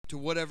to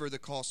whatever the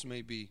cost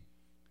may be.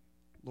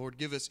 Lord,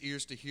 give us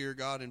ears to hear,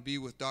 God, and be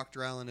with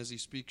Dr. Allen as he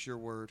speaks your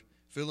word.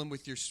 Fill him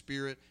with your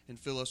spirit and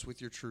fill us with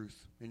your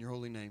truth. In your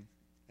holy name,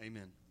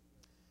 amen.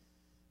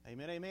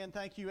 Amen, amen.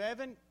 Thank you,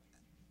 Evan.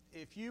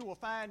 If you will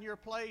find your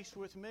place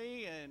with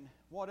me in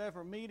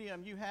whatever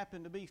medium you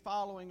happen to be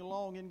following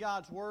along in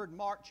God's Word,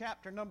 Mark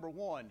chapter number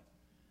 1.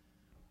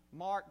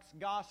 Mark's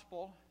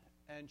Gospel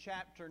and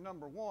chapter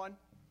number 1.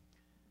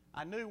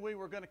 I knew we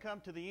were going to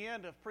come to the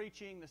end of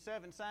preaching the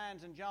 7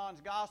 signs in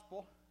John's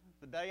Gospel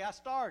the day I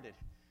started.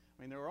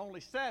 I mean, there were only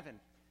 7.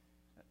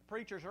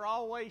 Preachers are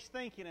always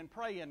thinking and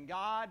praying,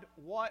 God,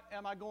 what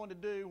am I going to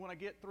do when I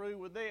get through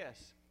with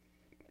this?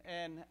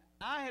 And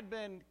I had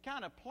been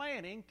kind of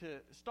planning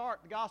to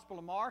start the Gospel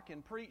of Mark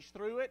and preach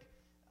through it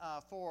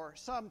for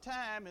some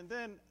time, and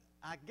then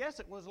I guess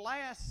it was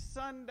last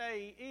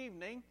Sunday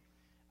evening,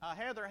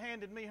 Heather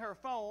handed me her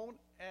phone,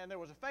 and there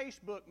was a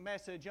Facebook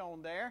message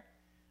on there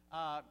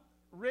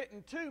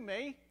written to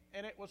me,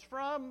 and it was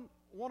from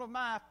one of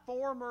my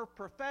former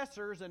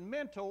professors and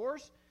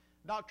mentors,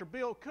 Dr.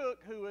 Bill Cook,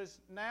 who is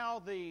now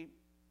the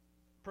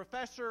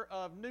professor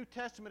of New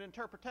Testament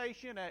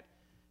interpretation at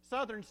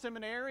Southern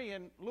Seminary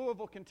in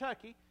Louisville,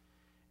 Kentucky.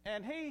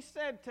 And he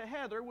said to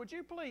Heather, would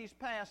you please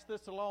pass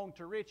this along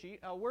to Richie?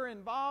 We're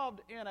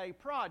involved in a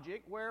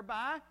project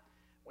whereby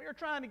we are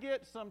trying to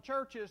get some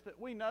churches that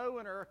we know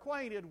and are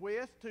acquainted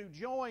with to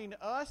join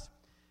us.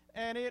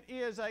 And it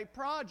is a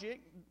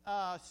project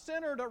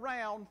centered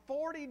around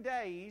 40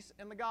 days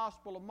in the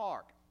Gospel of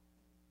Mark.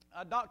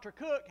 Dr.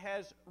 Cook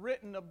has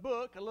written a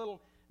book, a little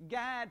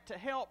guide to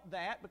help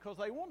that, because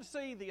they want to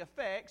see the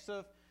effects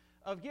of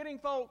getting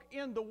folk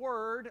in the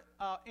Word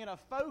in a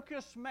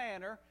focused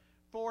manner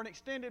for an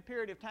extended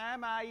period of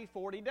time, i.e.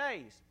 40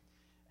 days.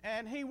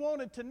 And he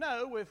wanted to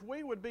know if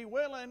we would be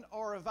willing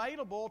or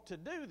available to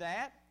do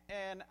that.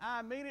 And I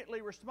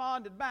immediately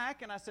responded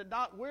back and I said,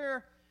 Doc,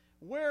 we're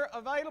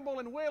available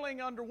and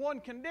willing under one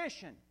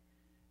condition.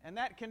 And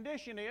that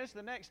condition is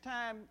the next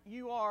time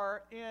you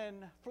are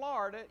in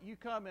Florida, you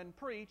come and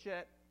preach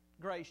at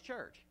Grace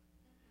Church.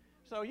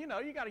 So, you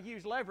got to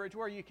use leverage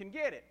where you can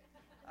get it.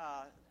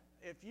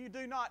 If you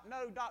do not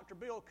know Dr.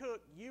 Bill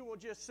Cook, you will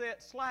just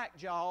sit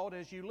slack-jawed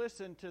as you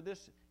listen to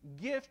this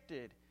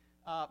gifted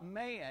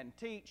man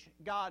teach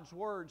God's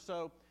Word.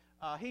 So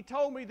he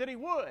told me that he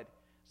would.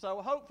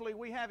 So hopefully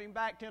we have him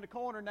backed in a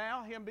corner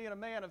now, him being a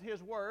man of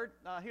his Word.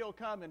 He'll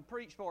come and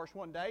preach for us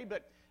one day.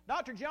 But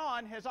Dr.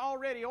 John has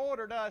already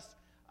ordered us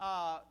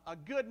a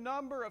good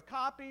number of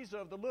copies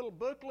of the little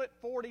booklet,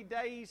 40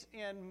 Days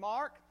in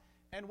Mark.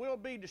 And we'll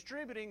be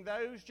distributing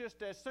those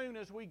just as soon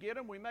as we get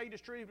them. We may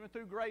distribute them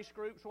through grace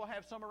groups. We'll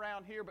have some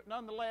around here. But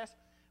nonetheless,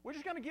 we're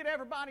just going to get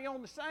everybody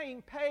on the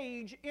same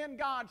page in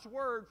God's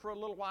Word for a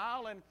little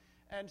while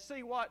and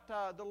see what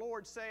the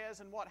Lord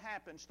says and what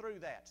happens through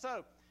that.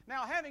 So,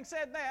 now having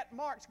said that,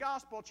 Mark's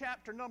Gospel,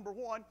 chapter number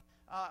 1.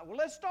 Well,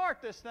 let's start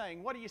this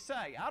thing. What do you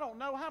say? I don't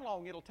know how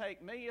long it'll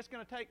take me. It's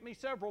going to take me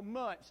several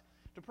months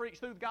to preach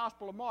through the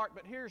Gospel of Mark.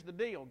 But here's the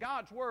deal.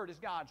 God's Word is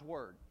God's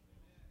Word.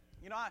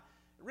 It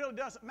really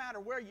doesn't matter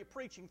where you're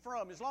preaching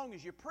from. As long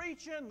as you're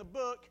preaching the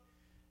book,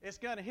 it's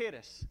going to hit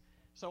us.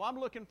 So I'm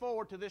looking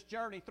forward to this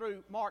journey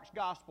through Mark's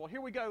Gospel.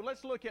 Here we go.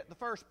 Let's look at the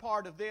first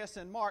part of this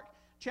in Mark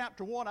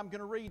chapter 1. I'm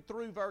going to read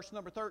through verse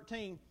number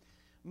 13.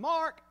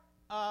 Mark,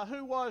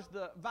 who was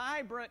the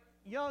vibrant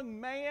young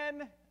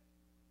man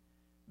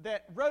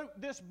that wrote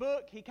this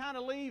book, he kind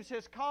of leaves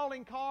his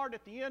calling card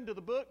at the end of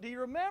the book. Do you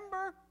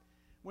remember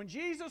when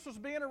Jesus was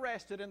being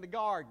arrested in the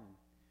garden?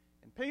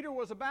 And Peter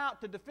was about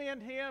to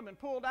defend him and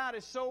pulled out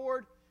his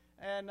sword,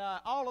 and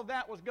all of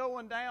that was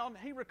going down.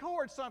 He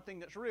records something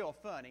that's real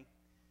funny.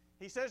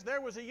 He says there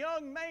was a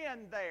young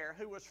man there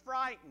who was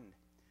frightened,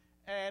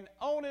 and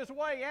on his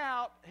way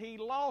out, he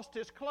lost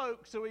his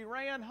cloak, so he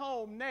ran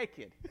home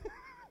naked.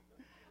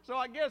 So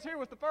I guess here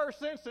was the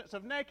first instance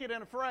of naked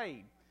and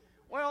afraid.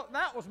 Well,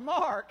 that was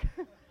Mark.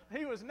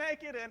 He was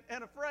naked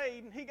and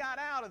afraid, and he got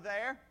out of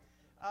there.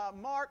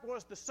 Mark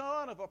was the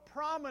son of a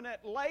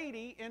prominent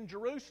lady in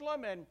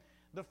Jerusalem, and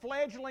the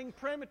fledgling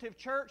primitive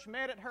church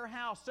met at her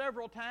house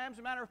several times. As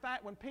a matter of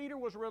fact, when Peter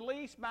was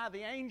released by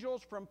the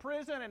angels from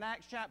prison in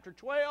Acts chapter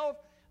 12,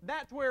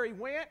 that's where he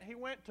went. He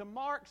went to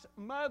Mark's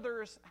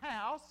mother's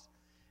house.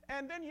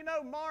 And then,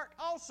 Mark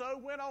also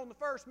went on the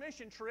first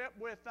mission trip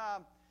with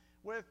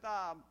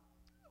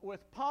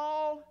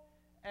Paul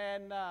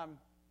and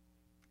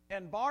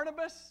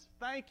Barnabas.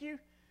 Thank you.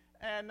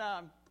 And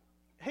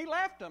he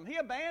left them. He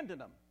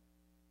abandoned them.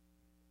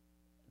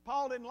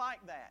 Paul didn't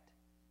like that.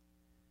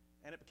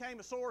 And it became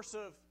a source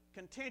of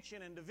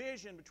contention and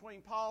division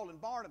between Paul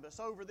and Barnabas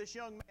over this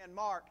young man,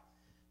 Mark.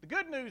 The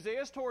good news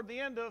is, toward the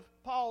end of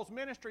Paul's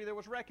ministry, there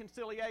was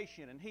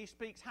reconciliation, and he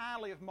speaks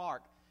highly of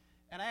Mark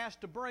and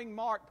asked to bring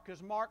Mark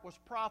because Mark was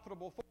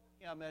profitable for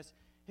him as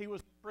he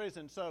was in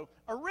prison. So,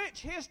 a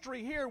rich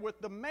history here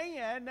with the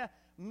man,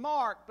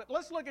 Mark. But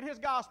let's look at his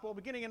gospel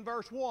beginning in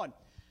verse 1.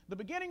 The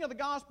beginning of the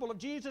gospel of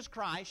Jesus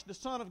Christ, the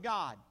Son of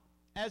God.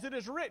 As it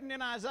is written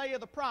in Isaiah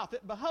the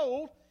prophet,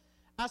 Behold,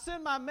 I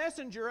send my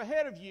messenger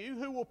ahead of you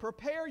who will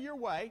prepare your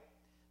way.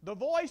 the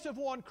voice of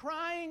one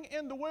crying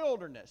in the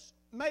wilderness,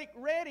 make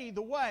ready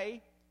the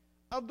way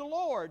of the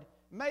Lord,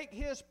 make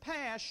His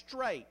path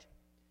straight.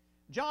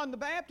 John the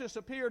Baptist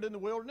appeared in the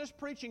wilderness,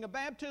 preaching a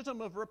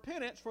baptism of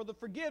repentance for the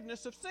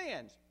forgiveness of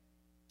sins.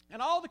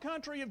 And all the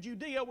country of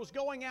Judea was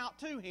going out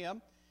to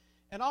him,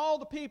 and all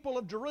the people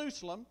of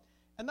Jerusalem,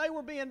 and they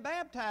were being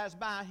baptized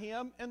by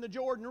him in the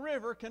Jordan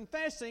River,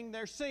 confessing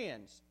their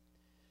sins.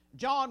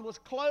 John was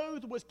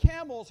clothed with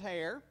camel's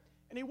hair,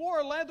 and he wore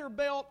a leather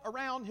belt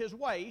around his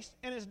waist,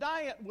 and his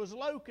diet was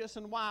locusts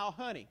and wild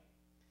honey.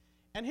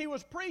 And he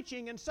was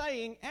preaching and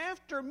saying,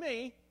 "After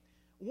me,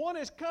 one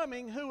is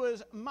coming who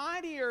is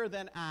mightier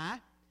than I,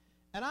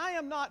 and I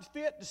am not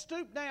fit to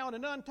stoop down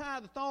and untie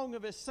the thong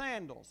of his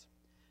sandals.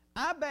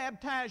 I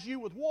baptize you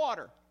with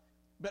water,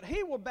 but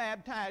he will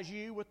baptize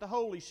you with the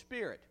Holy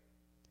Spirit."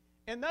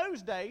 In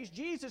those days,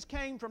 Jesus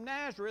came from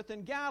Nazareth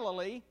in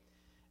Galilee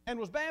and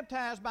was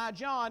baptized by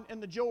John in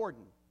the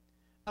Jordan.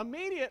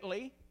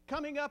 Immediately,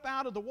 coming up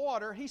out of the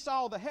water, he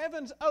saw the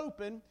heavens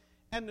open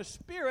and the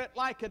Spirit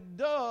like a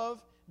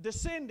dove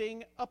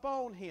descending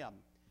upon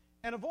him.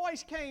 And a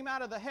voice came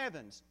out of the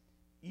heavens,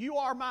 "You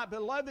are my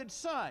beloved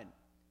Son,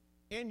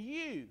 in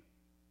you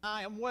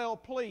I am well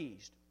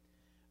pleased."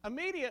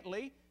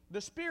 Immediately,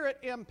 the Spirit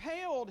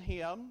impelled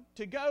him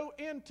to go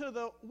into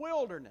the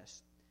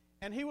wilderness.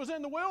 And he was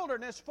in the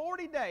wilderness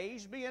 40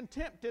 days being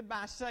tempted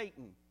by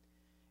Satan.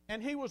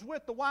 And he was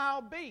with the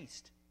wild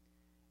beast.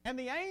 And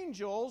the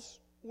angels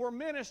were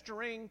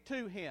ministering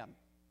to him.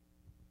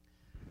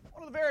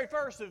 One of the very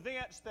first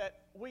events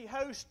that we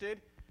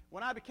hosted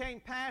when I became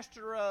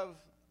pastor of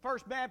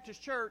First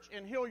Baptist Church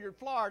in Hilliard,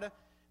 Florida,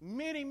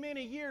 many,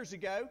 many years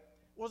ago,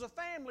 was a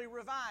family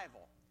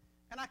revival.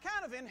 And I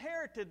kind of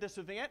inherited this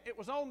event. It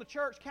was on the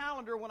church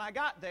calendar when I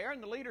got there,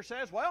 and the leader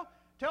says, "Well,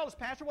 tell us,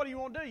 Pastor, what do you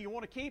want to do? You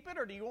want to keep it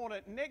or do you want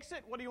to nix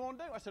it? What do you want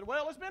to do?" I said,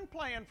 "Well, it's been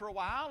planned for a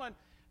while, and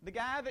the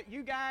guy that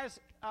you guys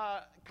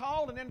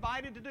called and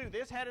invited to do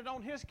this had it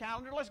on his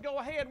calendar. Let's go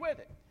ahead with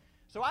it."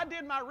 So I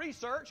did my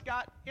research,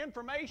 got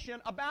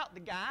information about the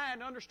guy,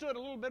 and understood a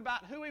little bit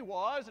about who he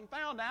was, and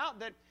found out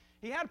that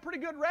he had a pretty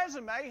good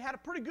resume, had a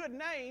pretty good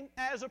name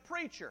as a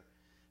preacher.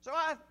 So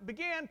I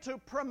began to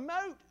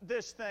promote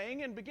this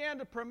thing and began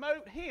to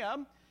promote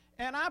him,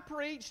 and I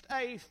preached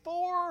a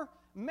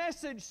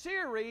 4-message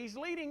series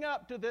leading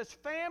up to this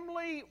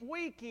family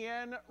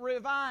weekend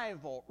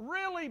revival.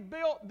 Really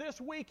built this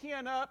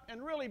weekend up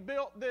and really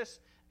built this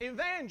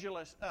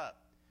evangelist up.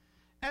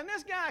 And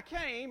this guy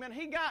came and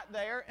he got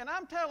there, and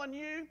I'm telling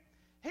you,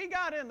 he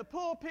got in the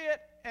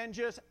pulpit and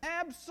just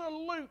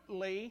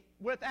absolutely,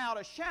 without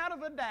a shadow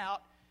of a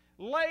doubt,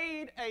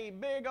 laid a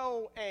big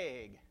old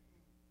egg.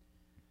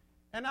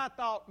 And I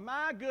thought,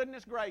 my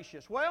goodness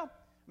gracious, well,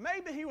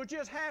 maybe he was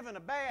just having a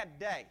bad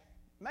day.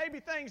 Maybe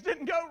things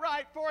didn't go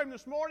right for him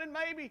this morning.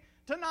 Maybe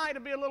tonight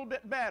will be a little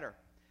bit better.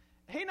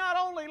 He not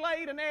only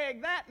laid an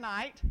egg that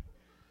night,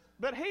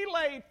 but he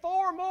laid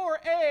 4 more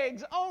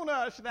eggs on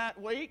us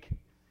that week,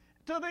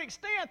 to the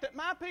extent that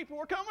my people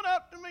were coming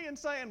up to me and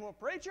saying, "Well,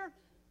 preacher,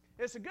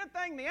 it's a good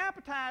thing the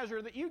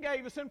appetizer that you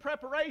gave us in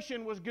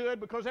preparation was good,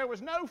 because there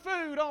was no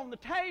food on the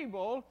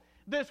table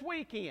this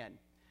weekend."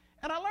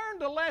 And I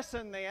learned a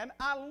lesson then.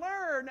 I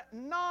learned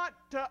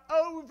not to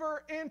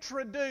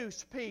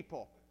over-introduce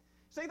people.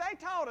 See, they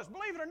taught us,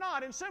 believe it or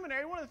not, in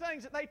seminary, one of the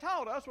things that they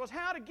taught us was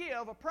how to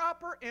give a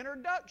proper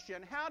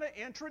introduction, how to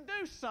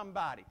introduce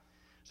somebody.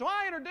 So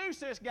I introduced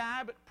this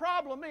guy, but the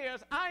problem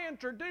is I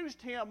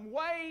introduced him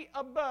way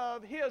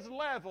above his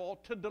level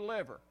to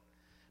deliver.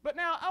 But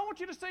now I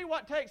want you to see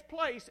what takes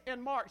place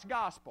in Mark's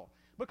gospel.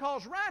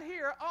 Because right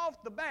here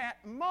off the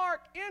bat,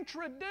 Mark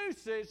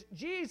introduces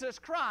Jesus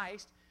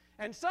Christ,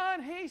 and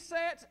son, he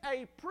sets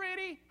a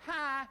pretty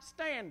high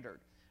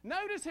standard.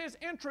 Notice his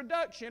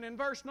introduction in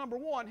verse number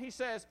 1. He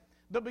says,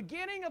 "The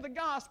beginning of the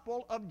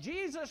gospel of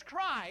Jesus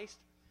Christ,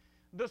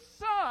 the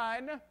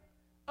Son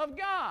of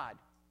God."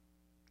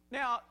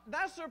 Now,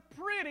 that's a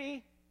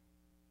pretty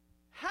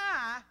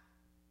high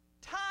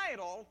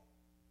title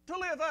to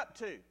live up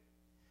to.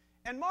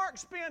 And Mark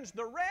spends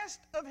the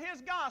rest of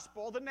his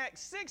gospel, the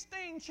next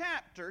 16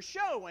 chapters,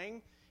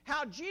 showing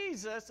how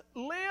Jesus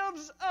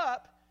lives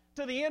up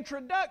to the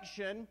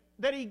introduction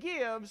that he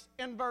gives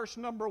in verse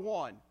number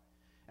 1.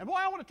 And boy,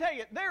 I want to tell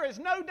you, there is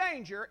no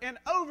danger in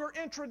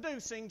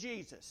over-introducing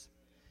Jesus.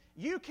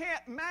 You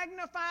can't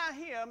magnify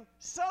him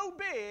so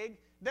big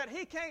that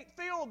he can't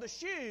fill the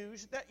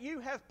shoes that you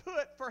have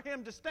put for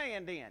him to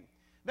stand in.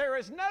 There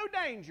is no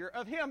danger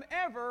of him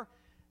ever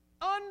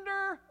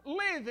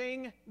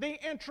underliving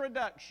the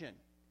introduction.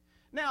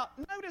 Now,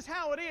 notice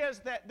how it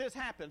is that this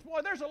happens.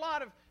 Boy, there's a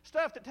lot of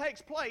stuff that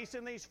takes place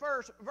in these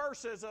first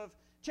verses of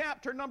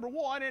chapter number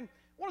 1, and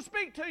I want to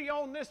speak to you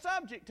on this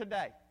subject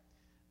today.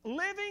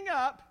 Living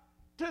up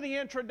to the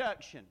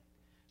introduction.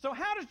 So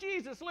how does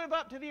Jesus live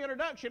up to the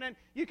introduction? And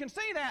you can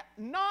see that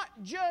not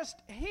just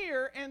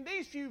here in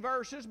these few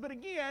verses, but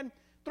again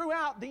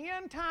throughout the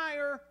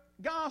entire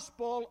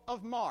Gospel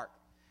of Mark.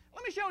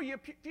 Let me show you a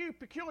few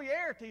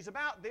peculiarities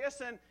about this,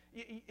 and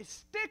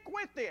stick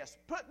with this.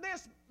 Put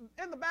this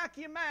in the back of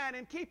your mind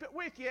and keep it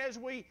with you as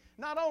we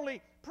not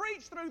only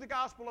preach through the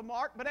Gospel of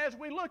Mark, but as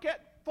we look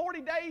at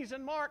 40 days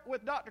in Mark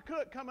with Dr.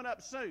 Cook coming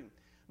up soon.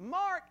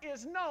 Mark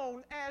is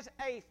known as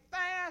a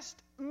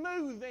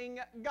fast-moving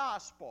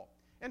gospel.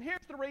 And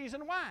here's the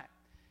reason why.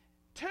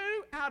 2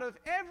 out of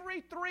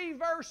every 3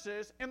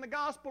 verses in the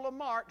Gospel of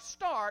Mark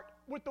start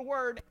with the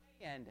word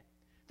 "and."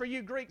 For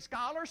you Greek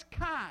scholars,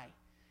 "kai."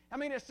 I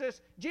mean, it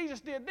says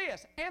Jesus did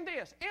this, and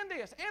this, and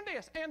this, and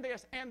this, and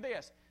this, and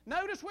this.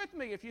 Notice with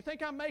me, if you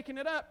think I'm making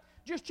it up,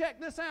 just check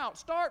this out.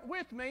 Start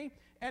with me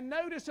and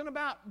notice in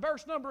about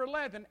verse number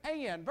 11,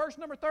 "and." Verse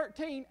number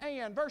 13,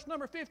 "and." Verse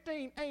number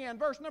 15, "and."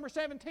 Verse number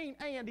 17,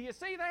 "and." Do you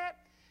see that?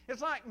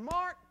 It's like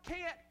Mark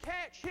can't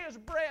catch his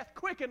breath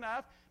quick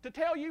enough to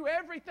tell you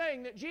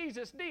everything that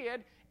Jesus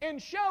did in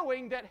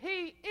showing that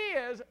He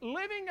is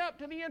living up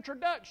to the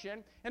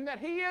introduction and that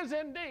He is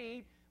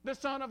indeed the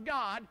Son of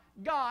God,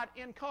 God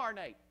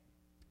incarnate.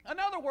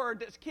 Another word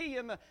that's key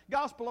in the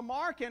Gospel of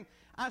Mark, and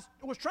I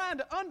was trying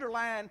to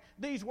underline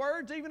these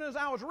words even as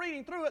I was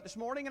reading through it this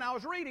morning, and I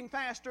was reading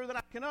faster than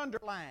I can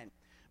underline.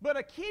 But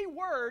a key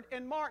word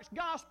in Mark's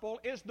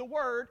Gospel is the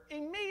word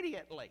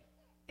immediately.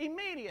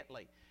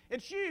 Immediately.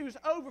 It's used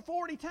over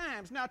 40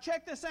 times. Now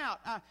check this out.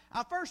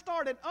 I first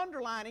started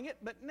underlining it,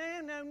 but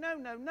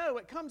no.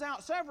 It comes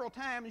out several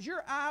times.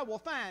 Your eye will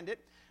find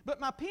it.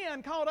 But my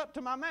pen caught up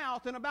to my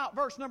mouth in about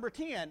verse number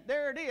 10.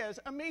 There it is,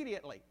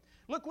 immediately.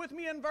 Look with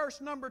me in verse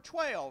number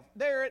 12.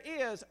 There it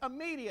is,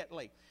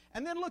 immediately.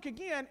 And then look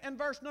again in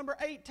verse number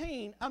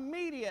 18,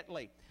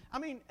 immediately. I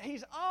mean,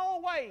 he's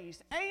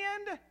always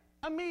and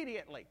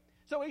immediately.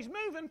 So he's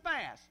moving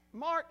fast.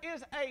 Mark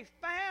is a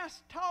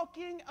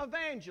fast-talking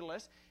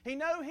evangelist. He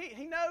knows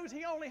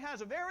he only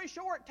has a very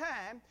short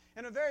time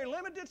and a very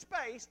limited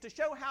space to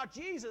show how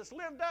Jesus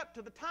lived up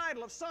to the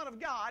title of Son of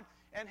God,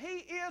 and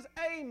he is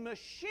a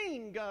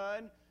machine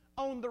gun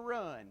on the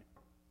run.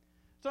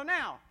 So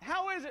now,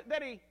 how is it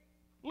that he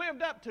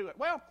lived up to it?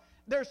 Well,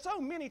 there's so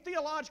many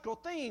theological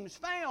themes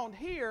found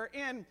here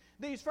in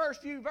these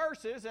first few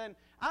verses, and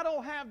I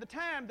don't have the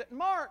time that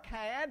Mark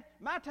had.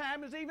 My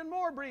time is even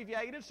more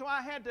abbreviated, so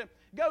I had to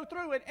go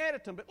through and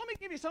edit them. But let me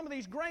give you some of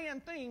these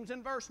grand themes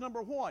in verse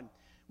number 1.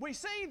 We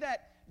see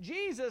that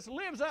Jesus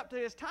lives up to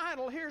his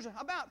title. Here's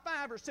about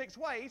 5 or 6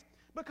 ways,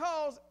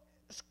 because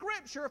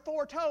Scripture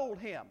foretold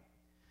him.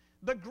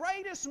 The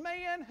greatest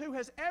man who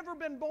has ever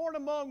been born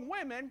among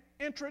women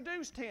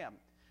introduced him.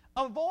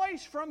 A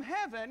voice from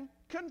heaven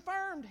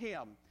confirmed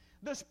him.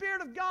 The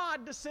Spirit of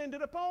God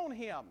descended upon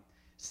him.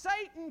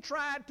 Satan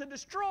tried to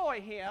destroy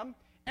him,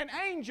 and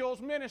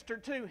angels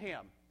ministered to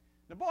him.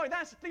 Now, boy,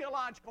 that's a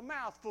theological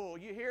mouthful,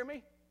 you hear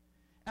me?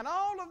 And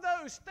all of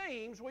those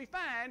themes we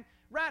find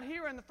right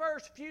here in the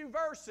first few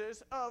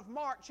verses of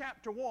Mark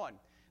chapter 1.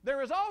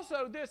 There is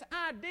also this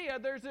idea,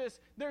 there's this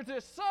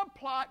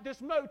subplot, this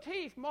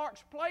motif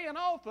Mark's playing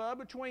off of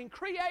between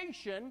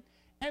creation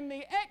and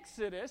the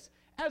Exodus,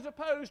 as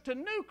opposed to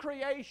new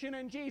creation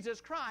in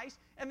Jesus Christ,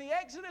 and the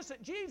exodus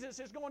that Jesus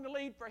is going to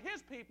lead for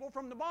His people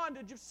from the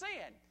bondage of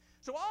sin.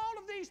 So all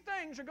of these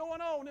things are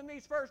going on in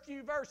these first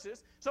few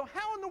verses. So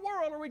how in the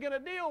world are we going to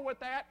deal with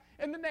that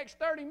in the next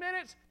 30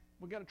 minutes?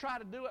 We're going to try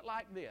to do it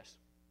like this.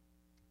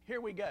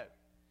 Here we go.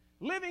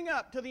 Living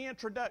up to the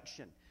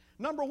introduction.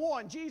 Number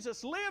 1,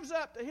 Jesus lives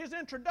up to His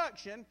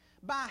introduction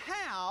by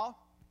how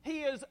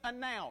He is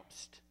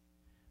announced.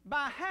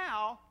 By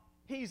how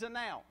He's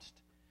announced.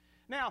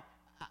 Now,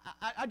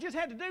 I just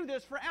had to do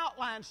this for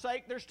outline's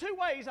sake. There's 2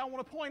 ways I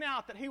want to point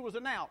out that He was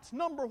announced.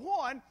 Number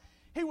 1,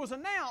 He was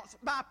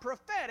announced by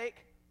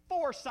prophetic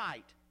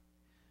foresight.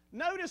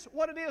 Notice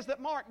what it is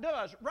that Mark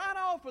does. Right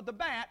off of the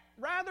bat,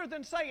 rather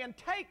than saying,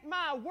 take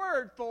my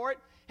word for it,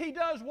 he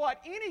does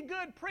what any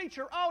good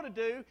preacher ought to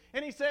do,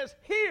 and he says,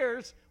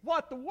 here's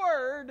what the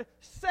Word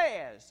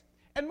says.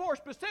 And more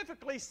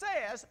specifically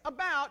says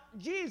about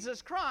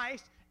Jesus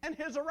Christ and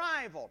His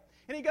arrival.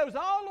 And he goes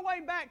all the way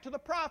back to the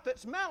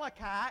prophets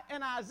Malachi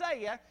and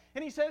Isaiah,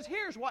 and he says,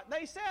 here's what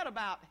they said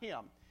about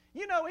Him.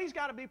 You know, he's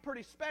got to be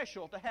pretty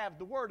special to have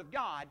the Word of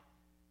God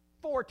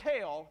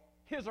foretell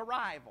His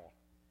arrival.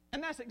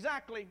 And that's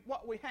exactly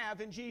what we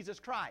have in Jesus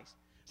Christ.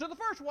 So the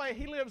first way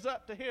He lives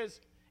up to His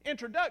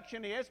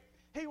introduction is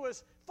He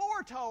was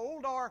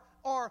foretold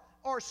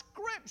or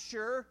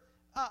Scripture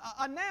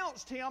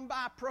announced Him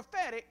by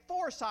prophetic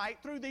foresight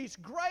through these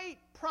great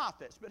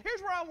prophets. But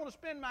here's where I want to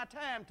spend my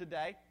time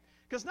today.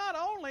 Because not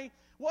only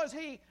was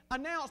He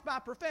announced by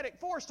prophetic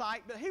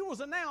foresight, but He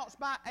was announced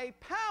by a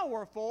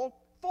powerful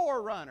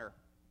forerunner.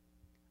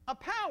 A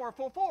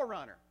powerful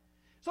forerunner.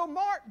 So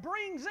Mark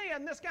brings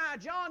in this guy,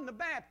 John the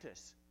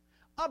Baptist,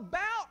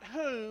 about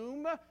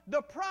whom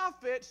the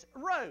prophets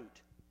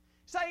wrote,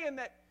 saying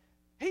that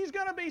he's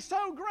going to be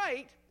so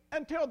great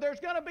until there's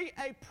going to be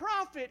a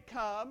prophet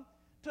come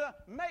to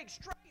make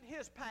straight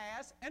His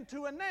path and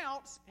to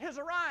announce His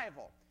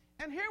arrival.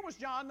 And here was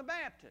John the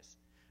Baptist.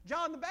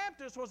 John the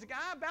Baptist was a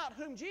guy about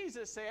whom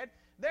Jesus said,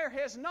 there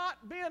has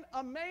not been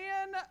a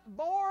man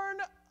born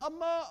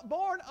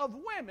of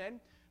women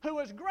who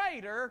is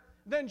greater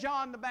than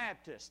John the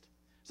Baptist.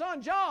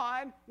 Son,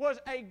 John was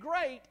a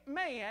great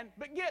man,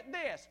 but get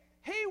this,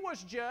 he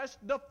was just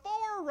the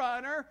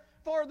forerunner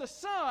for the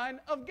Son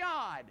of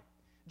God.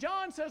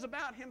 John says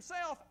about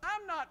himself,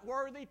 I'm not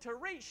worthy to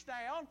reach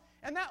down,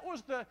 and that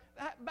was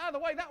by the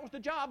way, that was the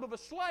job of a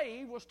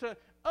slave, was to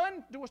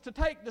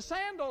take the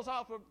sandals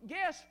off of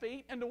guests'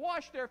 feet and to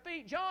wash their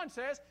feet. John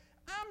says,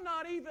 I'm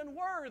not even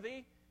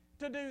worthy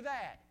to do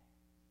that.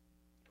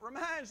 It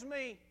reminds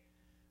me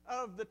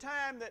of the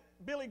time that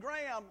Billy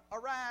Graham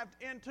arrived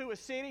into a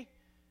city,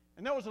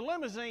 and there was a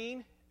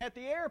limousine at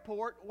the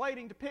airport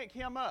waiting to pick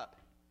him up.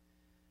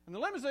 And the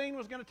limousine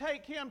was going to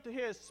take him to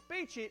his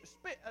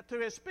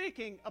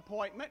speaking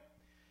appointment.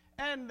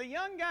 And the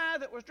young guy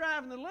that was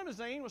driving the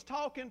limousine was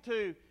talking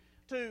to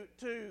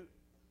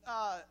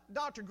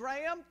Dr.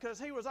 Graham, because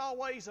he was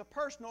always a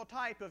personal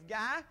type of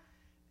guy.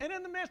 And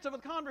in the midst of a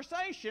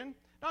conversation,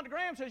 Dr.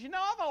 Graham says,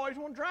 I've always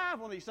wanted to drive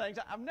one of these things.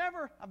 I've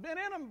been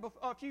in them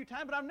a few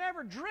times, but I've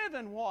never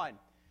driven one.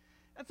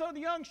 And so the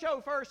young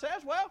chauffeur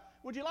says, well,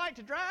 would you like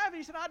to drive?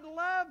 He said, I'd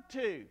love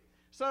to.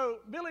 So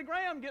Billy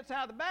Graham gets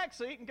out of the back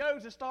seat and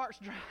goes and starts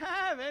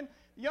driving.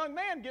 The young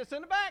man gets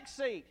in the back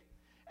seat.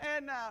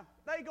 And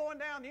they going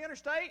down the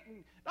interstate,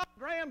 and Dr.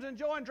 Graham's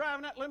enjoying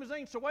driving that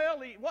limousine so well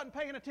he wasn't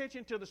paying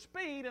attention to the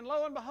speed, and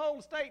lo and behold,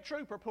 the state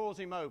trooper pulls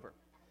him over.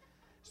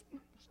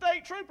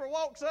 State trooper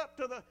walks up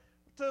to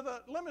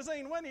the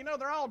limousine window.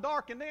 They're all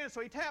darkened in,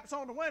 so he taps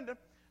on the window,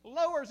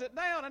 lowers it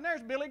down, and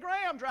there's Billy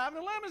Graham driving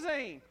the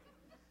limousine.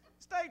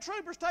 State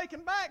trooper's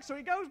taken back, so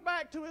he goes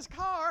back to his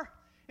car,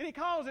 and he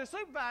calls his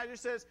supervisor and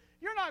says,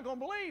 you're not going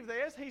to believe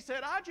this. He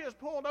said, I just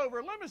pulled over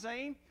a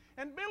limousine,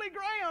 and Billy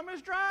Graham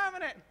is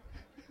driving it.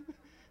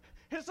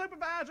 His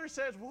supervisor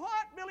says, what?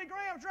 Billy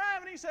Graham's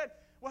driving? He said,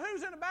 well,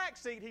 who's in the back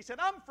seat? He said,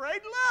 I'm afraid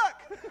to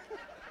look.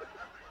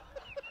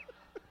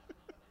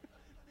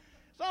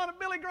 Son of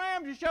Billy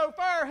Graham's your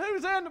chauffeur.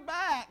 Who's in the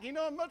back? It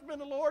must have been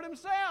the Lord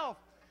himself.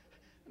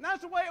 And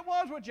that's the way it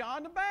was with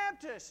John the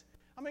Baptist.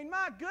 I mean,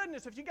 my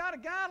goodness, if you got a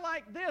guy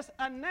like this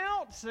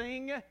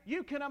announcing,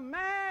 you can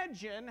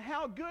imagine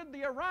how good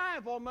the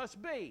arrival must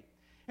be.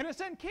 And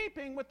it's in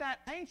keeping with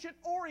that ancient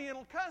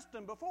Oriental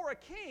custom. Before a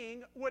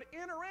king would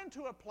enter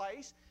into a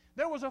place,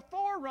 there was a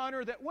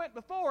forerunner that went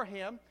before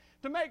him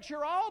to make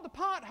sure all the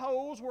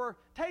potholes were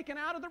taken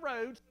out of the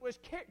road so his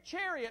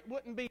chariot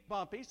wouldn't be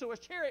bumpy, so his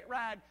chariot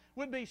ride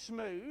would be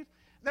smooth.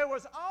 There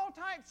was all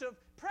types of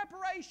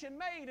preparation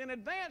made in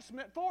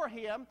advancement for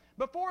him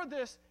before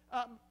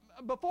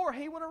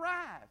he would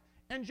arrive.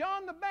 And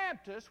John the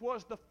Baptist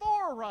was the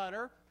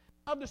forerunner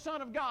of the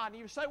Son of God.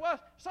 And you say, well,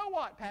 so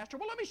what, Pastor?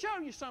 Well, let me show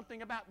you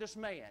something about this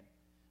man,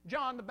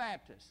 John the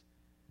Baptist.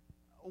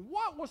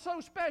 What was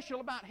so special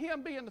about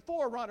him being the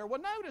forerunner?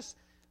 Well, notice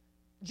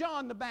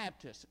John the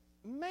Baptist.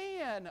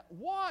 Man,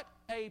 what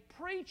a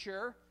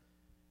preacher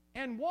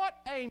and what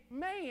a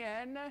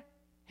man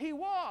he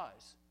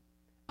was.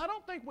 I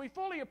don't think we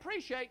fully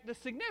appreciate the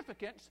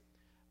significance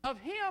of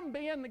him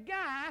being the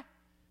guy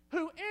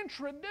who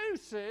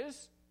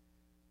introduces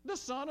the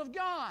Son of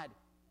God.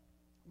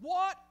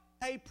 What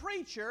a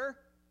preacher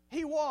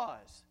he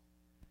was.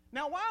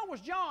 Now, why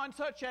was John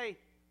such a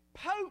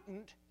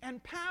potent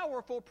and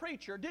powerful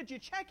preacher? Did you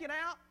check it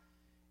out?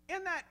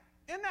 In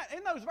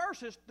those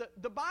verses,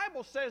 the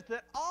Bible says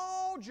that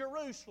all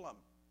Jerusalem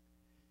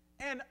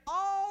and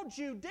all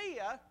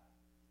Judea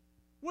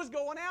was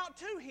going out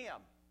to him.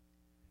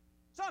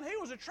 Son, he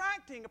was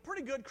attracting a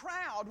pretty good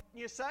crowd, wouldn't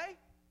you say?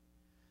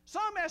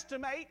 Some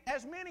estimate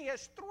as many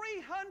as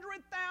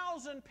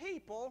 300,000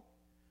 people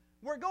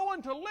were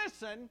going to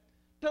listen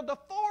to the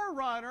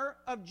forerunner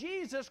of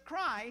Jesus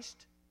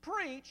Christ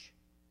preach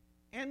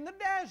in the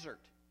desert.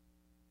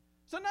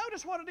 So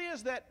notice what it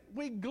is that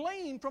we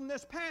glean from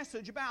this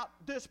passage about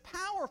this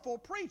powerful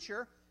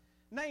preacher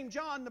named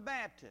John the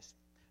Baptist.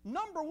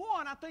 Number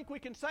one, I think we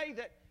can say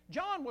that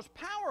John was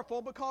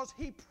powerful because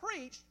he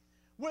preached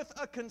with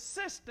a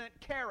consistent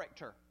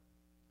character.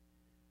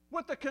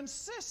 With a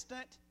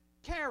consistent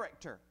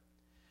character.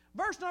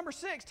 Verse number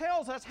 6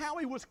 tells us how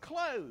he was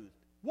clothed,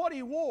 what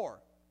he wore.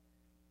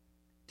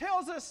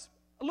 Tells us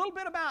a little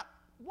bit about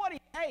what he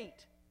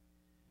ate.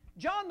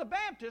 John the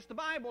Baptist, the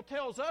Bible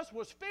tells us,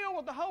 was filled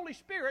with the Holy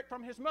Spirit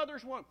from his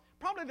mother's womb.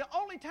 Probably the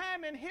only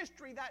time in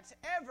history that's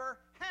ever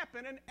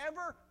happened and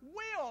ever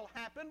will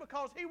happen,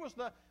 because he was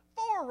the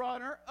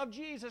forerunner of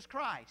Jesus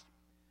Christ.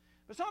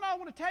 But son, I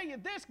want to tell you,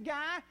 this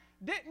guy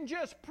didn't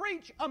just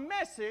preach a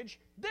message.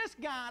 This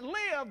guy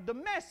lived the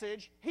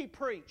message he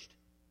preached.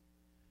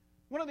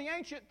 One of the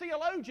ancient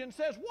theologians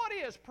says, what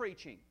is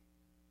preaching?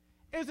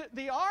 Is it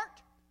the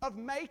art of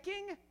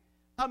making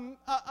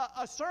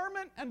a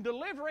sermon and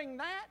delivering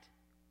that?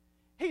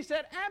 He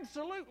said,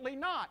 absolutely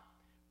not.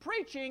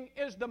 Preaching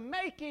is the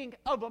making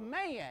of a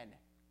man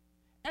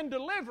and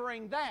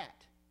delivering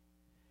that.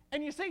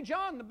 And you see,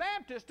 John the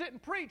Baptist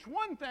didn't preach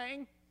one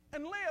thing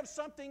and live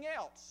something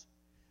else.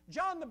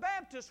 John the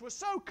Baptist was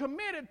so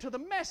committed to the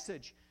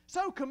message,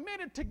 so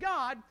committed to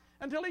God,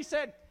 until he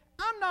said,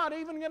 I'm not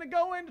even going to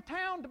go into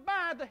town to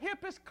buy the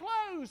hippest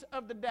clothes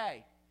of the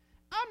day.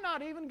 I'm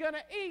not even going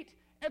to eat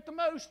at the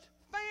most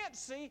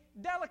fancy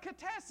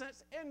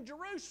delicatessens in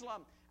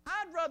Jerusalem.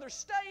 I'd rather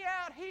stay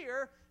out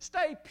here,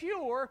 stay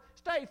pure,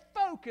 stay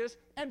focused,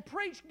 and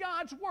preach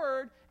God's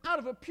Word out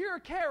of a pure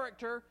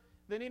character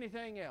than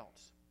anything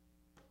else.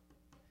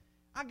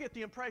 I get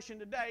the impression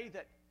today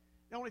that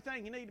the only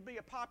thing you need to be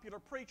a popular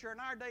preacher in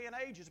our day and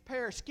age is a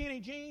pair of skinny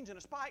jeans and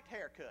a spiked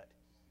haircut.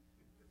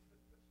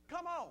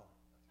 Come on.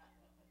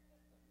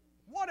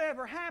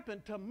 Whatever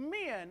happened to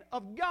men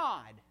of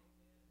God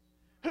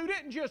who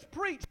didn't just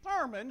preach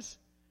sermons,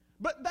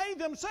 but they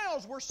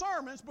themselves were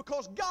sermons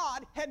because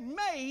God had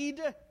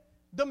made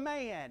the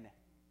man?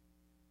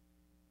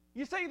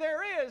 You see,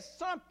 there is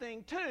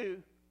something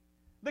to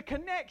the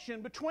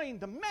connection between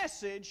the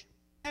message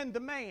and the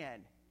man.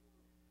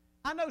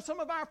 I know some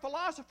of our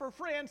philosopher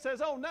friends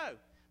says, oh no,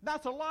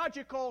 that's a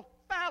logical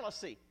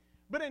fallacy.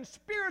 But in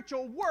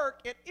spiritual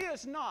work, it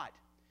is not.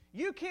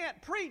 You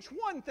can't preach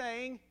one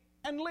thing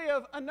and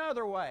live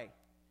another way.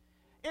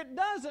 It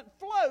doesn't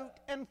float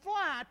and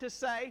fly to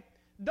say,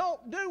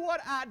 don't do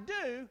what I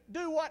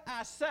do what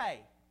I say.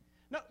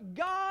 No,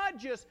 God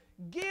just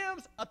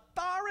gives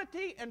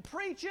authority and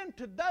preaching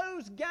to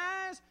those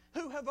guys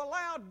who have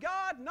allowed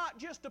God not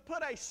just to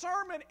put a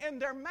sermon in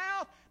their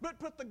mouth, but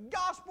put the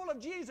gospel of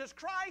Jesus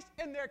Christ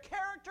in their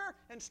character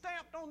and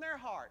stamped on their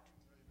heart.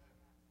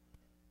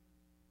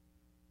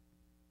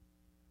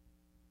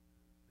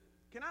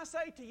 Can I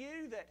say to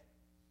you that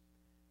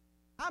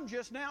I'm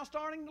just now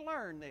starting to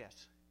learn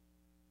this?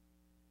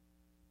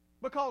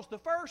 Because the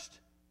first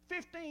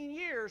 15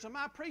 years of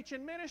my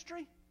preaching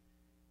ministry,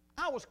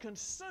 I was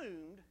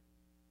consumed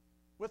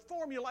with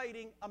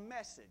formulating a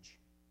message.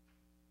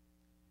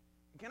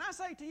 Can I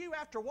say to you,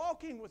 after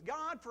walking with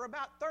God for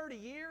about 30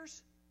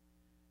 years,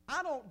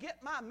 I don't get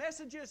my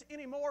messages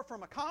anymore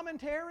from a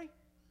commentary.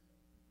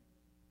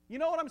 You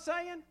know what I'm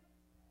saying?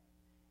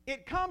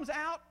 It comes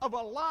out of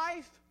a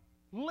life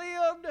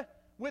lived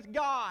with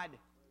God.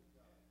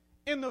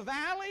 In the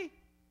valley,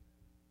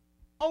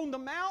 on the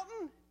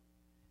mountain,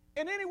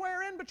 and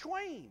anywhere in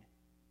between.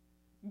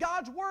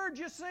 God's Word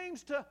just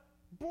seems to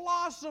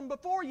blossom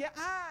before your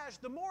eyes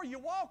the more you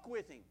walk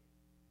with Him.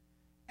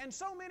 And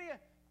so many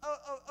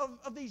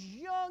of these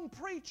young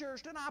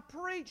preachers that I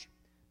preach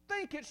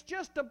think it's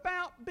just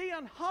about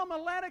being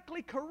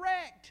homiletically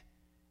correct.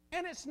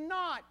 And it's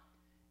not.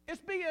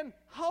 It's being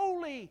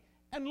holy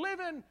and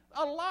living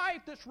a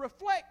life that's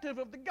reflective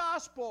of the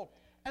gospel.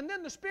 And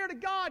then the Spirit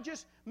of God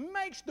just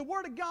makes the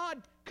Word of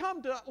God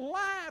come to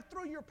life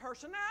through your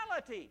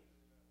personality.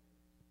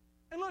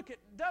 And look, it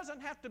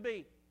doesn't have to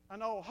be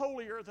an old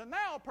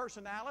holier-than-thou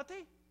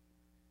personality.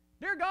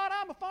 Dear God,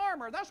 I'm a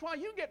farmer. That's why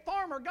you get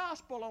farmer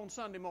gospel on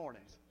Sunday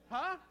mornings.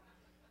 Huh?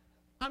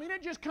 I mean,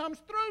 it just comes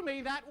through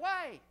me that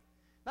way.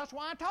 That's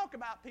why I talk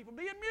about people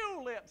being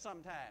mule-lipped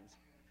sometimes.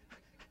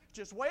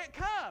 Just the way it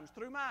comes,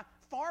 through my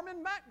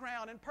farming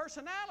background and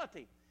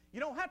personality. You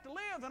don't have to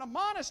live in a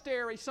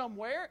monastery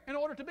somewhere in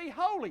order to be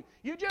holy.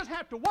 You just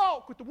have to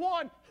walk with the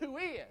one who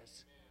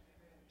is.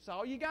 That's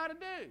all you got to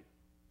do.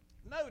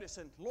 Notice,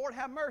 and Lord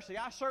have mercy,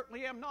 I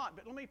certainly am not,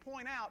 but let me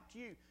point out to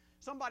you,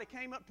 somebody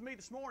came up to me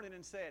this morning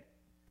and said,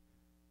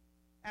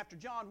 after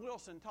John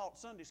Wilson taught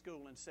Sunday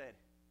school, and said,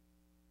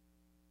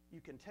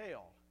 you can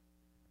tell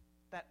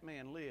that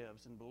man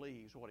lives and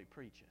believes what he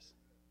preaches.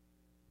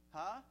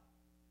 Huh?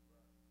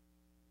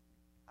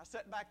 I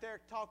sat back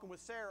there talking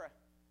with Sarah,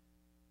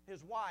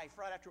 his wife,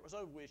 right after it was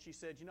over with. She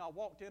said, I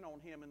walked in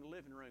on him in the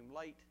living room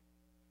late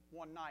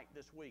one night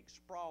this week,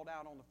 sprawled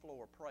out on the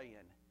floor praying,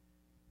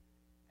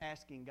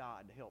 asking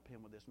God to help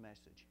him with this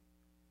message.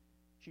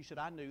 She said,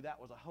 I knew that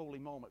was a holy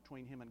moment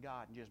between him and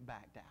God, and just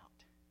backed out.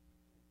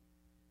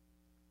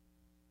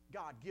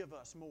 God, give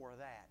us more of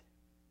that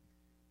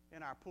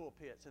in our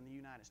pulpits in the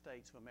United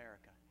States of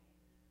America.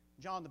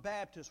 John the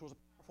Baptist was a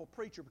powerful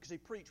preacher because he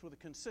preached with a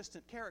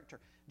consistent character.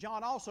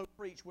 John also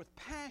preached with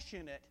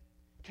passionate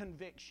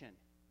conviction.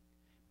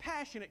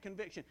 Passionate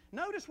conviction.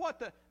 Notice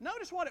what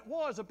it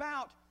was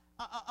about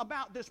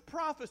this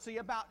prophecy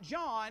about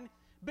John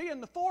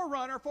being the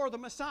forerunner for the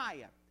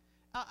Messiah.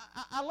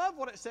 I love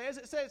what it says.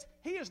 It says,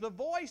 he is the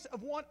voice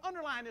of one,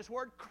 underline this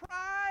word,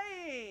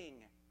 crying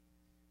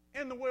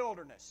in the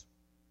wilderness.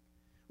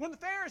 When the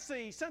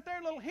Pharisees sent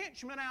their little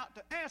henchmen out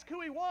to ask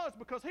who he was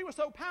because he was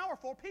so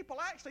powerful, people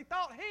actually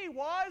thought he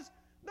was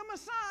the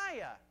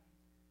Messiah.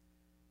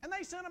 And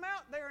they sent him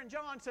out there, and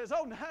John says,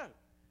 oh no,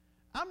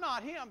 I'm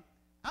not him.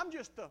 I'm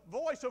just the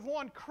voice of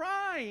one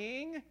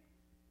crying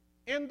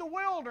in the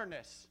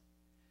wilderness.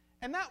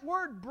 And that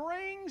word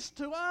brings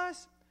to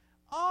us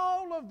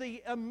all of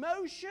the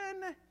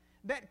emotion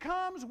that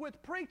comes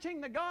with preaching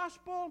the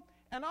gospel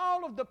and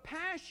all of the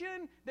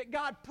passion that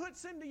God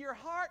puts into your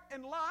heart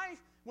and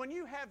life when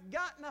you have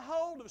gotten a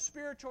hold of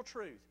spiritual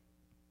truth.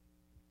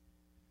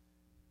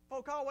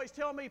 Folk always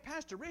tell me,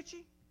 Pastor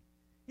Richie,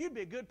 you'd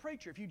be a good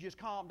preacher if you just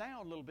calmed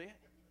down a little bit.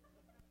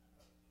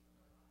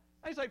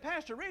 They say,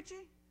 Pastor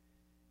Richie,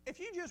 if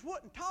you just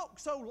wouldn't talk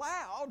so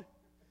loud,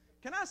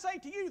 can I say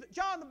to you that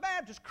John the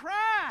Baptist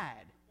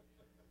cried?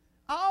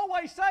 I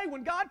always say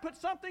when God puts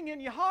something in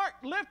your heart,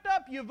 lift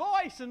up your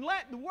voice and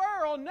let the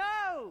world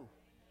know.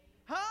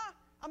 Huh?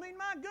 I mean,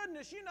 my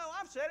goodness, you know,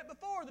 I've said it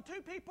before. The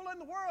two people in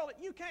the world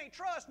that you can't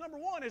trust, number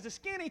one, is a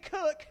skinny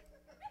cook.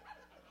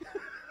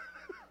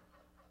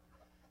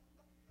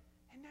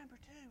 And number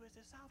two is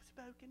a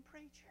soft-spoken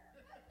preacher.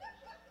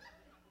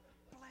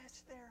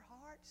 Bless their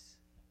hearts.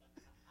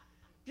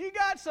 If you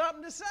got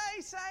something to say,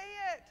 say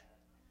it.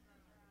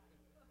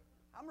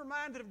 I'm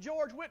reminded of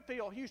George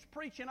Whitefield. He used to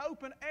preach in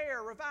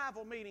open-air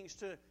revival meetings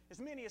to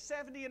as many as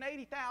 70 and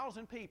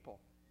 80,000 people.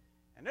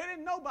 And there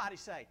didn't nobody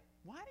say,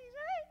 "What did he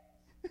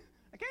say?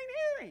 I can't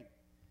hear him."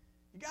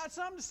 You got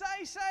something to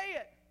say, say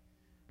it.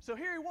 So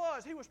here he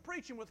was. He was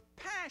preaching with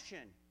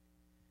passion.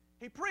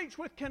 He preached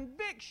with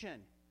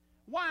conviction.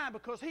 Why?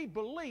 Because he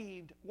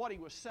believed what he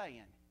was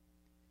saying.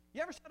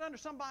 You ever sat under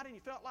somebody and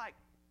you felt like,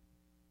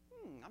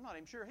 I'm not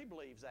even sure he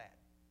believes that.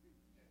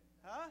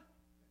 Huh?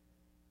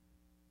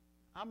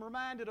 I'm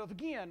reminded of,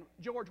 again,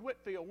 George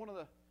Whitefield, one of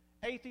the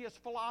atheist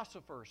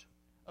philosophers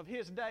of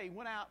his day,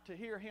 went out to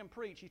hear him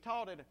preach. He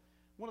taught at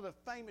one of the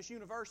famous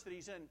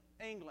universities in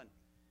England.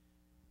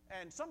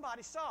 And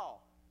somebody saw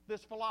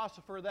this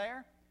philosopher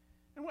there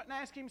and went and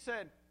asked him,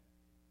 said,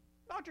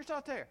 "Dr.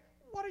 Sauter,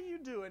 what are you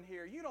doing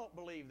here? You don't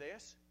believe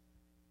this."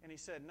 And he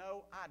said,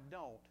 "No, I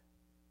don't,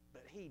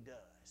 but he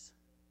does."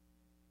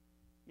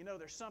 You know,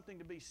 there's something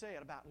to be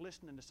said about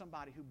listening to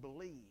somebody who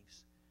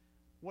believes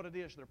what it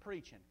is they're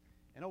preaching.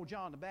 And old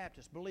John the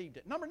Baptist believed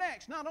it.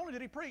 Next, not only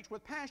did he preach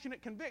with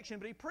passionate conviction,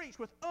 but he preached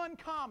with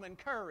uncommon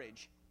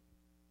courage.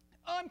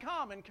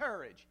 Uncommon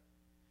courage.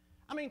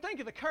 I mean, think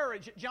of the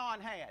courage that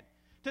John had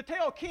to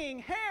tell King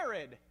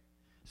Herod,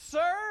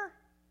 "Sir,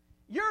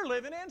 you're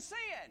living in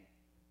sin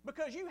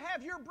because you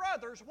have your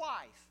brother's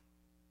wife."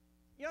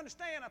 You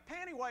understand, a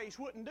pantywaist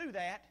wouldn't do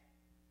that.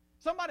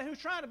 Somebody who's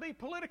trying to be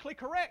politically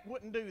correct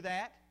wouldn't do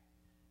that.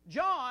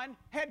 John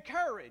had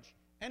courage,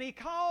 and he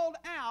called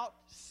out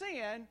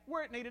sin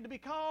where it needed to be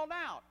called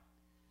out.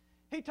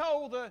 He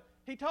told the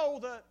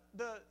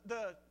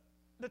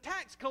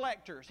tax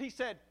collectors, he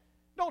said,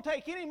 "Don't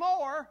take any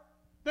more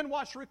than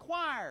what's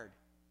required."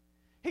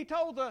 He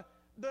told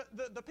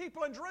the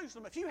people in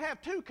Jerusalem, "If you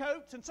have 2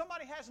 coats and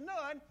somebody has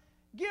none,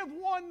 give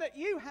one that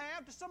you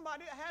have to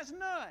somebody that has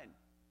none."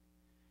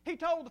 He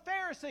told the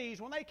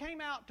Pharisees when they came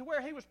out to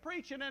where he was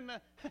preaching,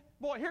 and hey,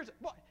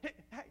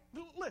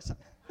 listen.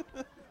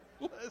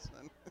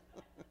 Listen.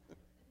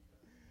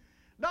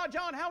 Now,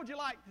 John, how would you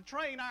like to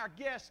train our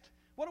guest?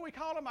 What do we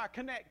call them? Our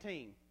Connect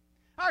team.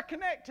 Our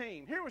Connect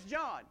team. Here was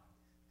John.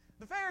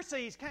 The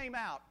Pharisees came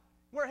out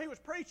where he was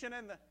preaching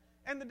in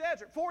the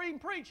desert. Before he even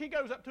preached, he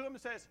goes up to them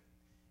and says,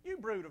 "You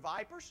brood of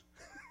vipers.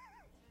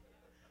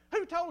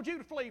 Who told you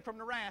to flee from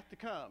the wrath to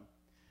come?"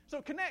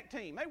 So Connect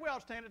team, maybe we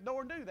ought to stand at the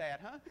door and do that,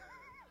 huh?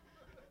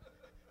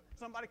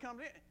 Somebody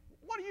comes in,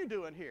 "What are you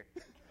doing here?"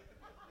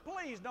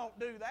 Please don't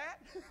do that.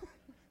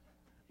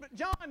 But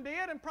John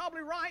did, and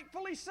probably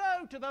rightfully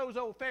so, to those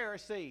old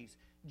Pharisees.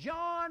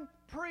 John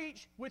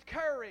preached with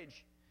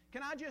courage.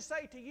 Can I just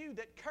say to you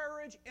that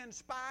courage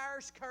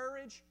inspires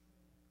courage?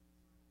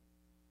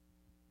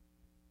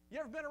 You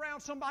ever been around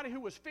somebody who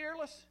was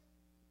fearless?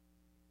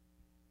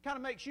 Kind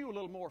of makes you a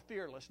little more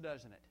fearless,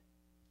 doesn't it?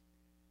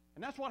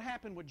 And that's what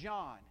happened with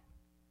John.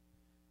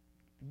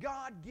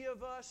 God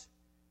give us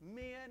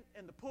men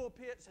in the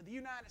pulpits of the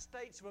United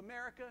States of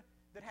America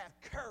that have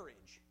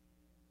courage.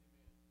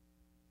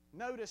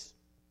 Notice,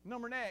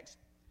 next,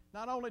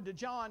 not only did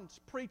John's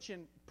preach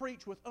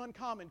with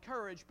uncommon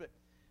courage, but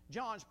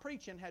John's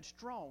preaching had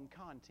strong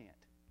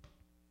content.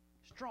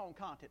 Strong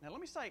content. Now let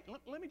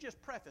me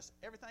just preface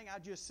everything I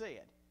just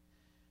said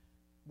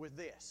with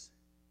this.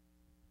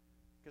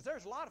 Because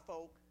there's a lot of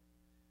folk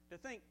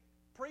that think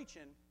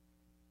preaching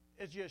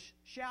is just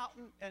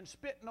shouting and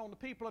spitting on the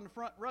people in the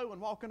front row and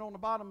walking on the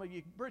bottom of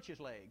your britches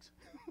legs.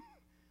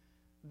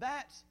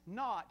 That's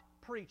not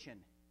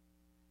preaching.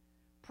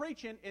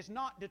 Preaching is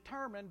not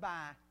determined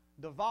by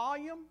the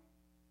volume,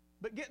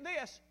 but get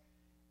this,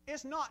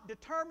 it's not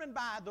determined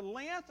by the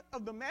length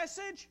of the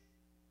message.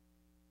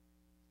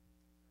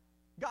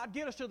 God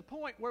get us to the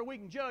point where we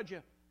can judge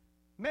a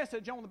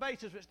message on the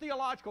basis of its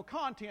theological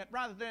content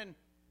rather than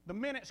the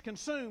minutes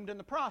consumed in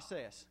the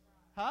process.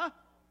 Huh?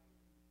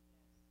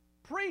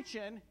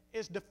 Preaching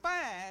is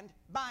defined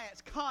by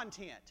its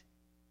content.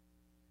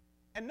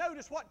 And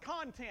notice what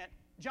content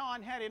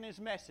John had in his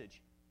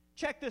message.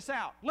 Check this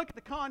out. Look at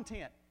the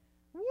content.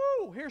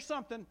 Woo! Here's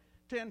something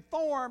to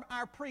inform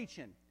our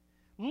preaching.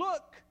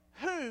 Look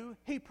who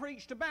he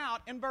preached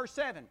about in verse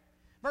 7.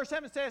 Verse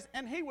 7 says,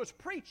 "And he was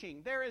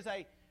preaching." There is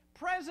a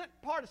present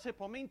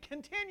participle, meaning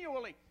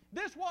continually.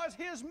 This was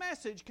his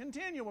message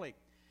continually.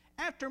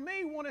 "After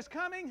me one is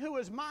coming who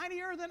is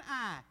mightier than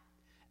I,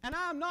 and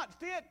I am not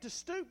fit to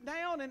stoop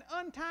down and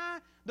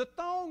untie the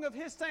thong of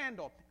his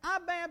sandal. I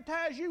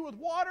baptize you with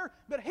water,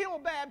 but he'll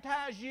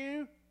baptize you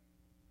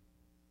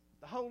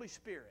with the Holy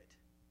Spirit."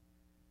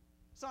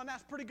 Son,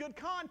 that's pretty good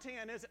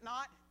content, is it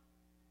not?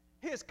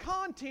 His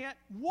content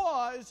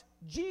was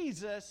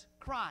Jesus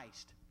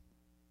Christ.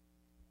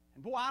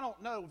 And boy, I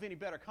don't know of any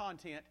better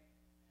content.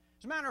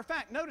 As a matter of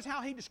fact, notice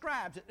how he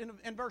describes it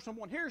in verse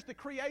 1. Here's the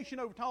creation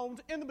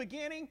overtones in the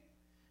beginning.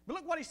 But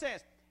look what he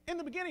says. In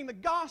the beginning, the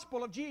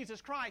gospel of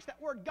Jesus Christ.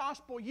 That word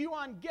gospel,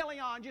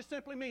 euangelion, just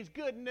simply means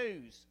good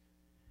news.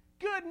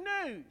 Good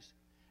news.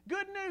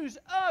 Good news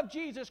of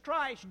Jesus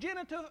Christ,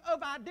 genitive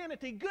of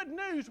identity. Good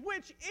news,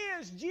 which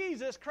is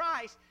Jesus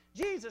Christ.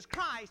 Jesus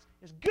Christ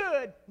is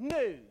good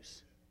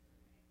news.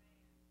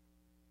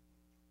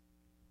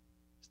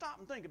 Stop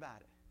and think about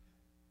it.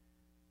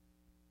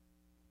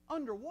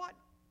 Under what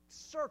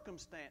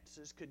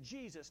circumstances could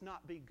Jesus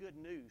not be good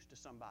news to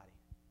somebody?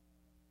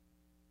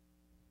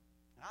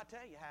 And I'll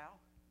tell you how.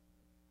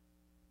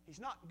 He's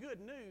not good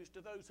news to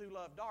those who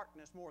love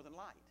darkness more than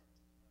light.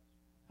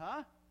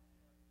 Huh?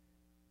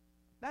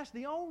 That's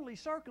the only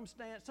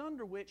circumstance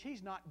under which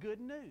He's not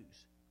good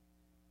news.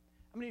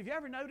 I mean, have you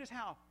ever noticed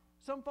how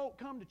some folk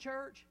come to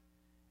church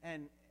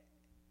and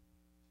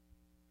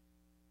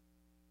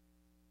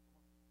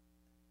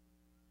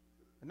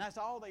that's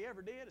all they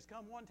ever did is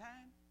come one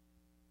time?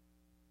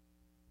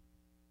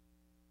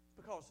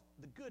 Because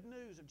the good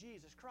news of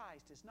Jesus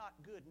Christ is not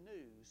good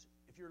news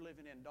if you're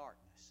living in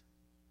darkness.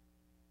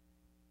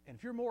 And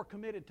if you're more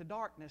committed to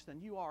darkness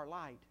than you are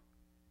light,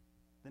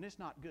 then it's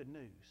not good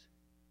news.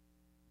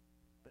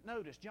 But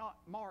notice,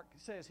 Mark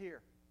says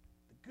here,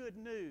 the good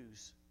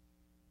news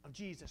of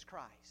Jesus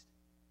Christ.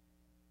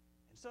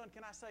 And son,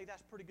 can I say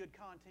that's pretty good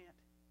content?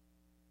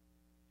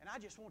 And I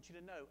just want you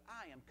to know,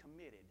 I am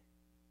committed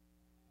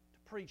to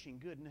preaching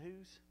good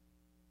news.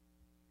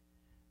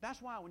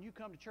 That's why when you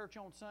come to church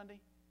on Sunday,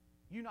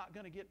 you're not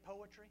going to get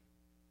poetry.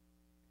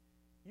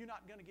 You're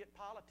not going to get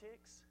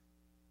politics.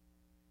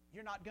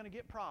 You're not going to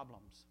get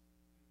problems.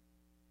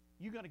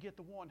 You're going to get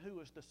the one who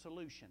is the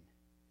solution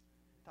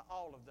to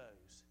all of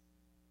those.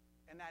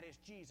 And that is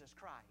Jesus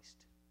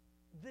Christ,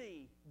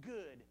 the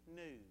good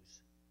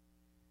news.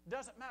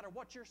 Doesn't matter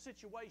what your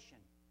situation.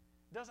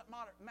 Doesn't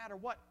matter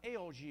what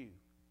ails you.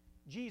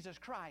 Jesus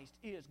Christ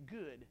is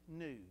good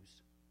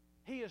news.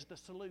 He is the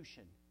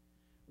solution.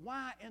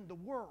 Why in the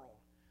world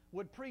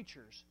would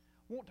preachers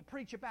want to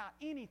preach about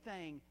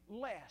anything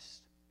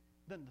less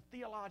than the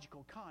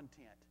theological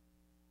content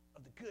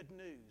of the good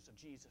news of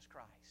Jesus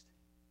Christ?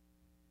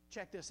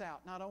 Check this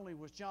out. Not only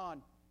was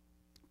John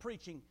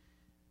preaching,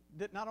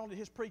 that not only did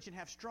his preaching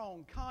have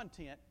strong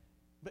content,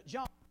 but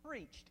John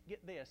preached,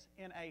 get this,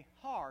 in a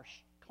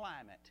harsh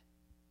climate.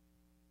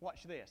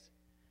 Watch this.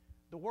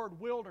 The word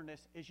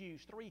wilderness is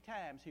used 3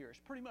 times here. It's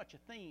pretty much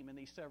a theme in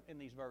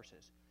these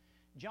verses.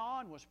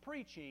 John was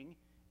preaching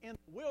in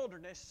the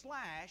wilderness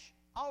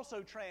 /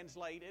 also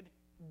translated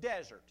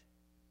desert.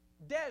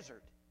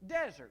 Desert,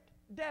 desert,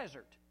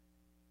 desert.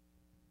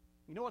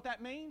 You know what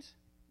that means?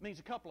 It means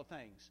a couple of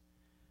things.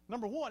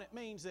 Number one, it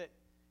means that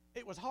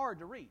it was hard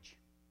to reach.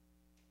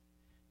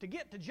 To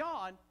get to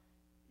John,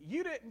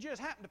 you didn't just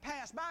happen to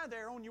pass by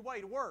there on your way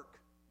to work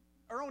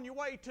or on your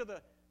way to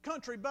the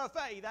country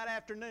buffet that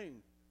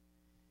afternoon.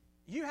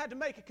 You had to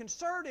make a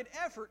concerted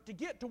effort to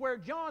get to where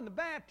John the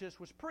Baptist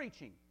was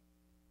preaching.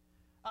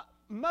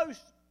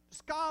 Most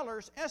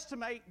scholars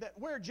estimate that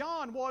where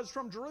John was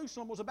from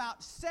Jerusalem was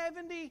about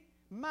 70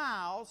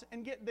 miles,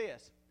 and get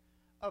this,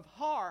 of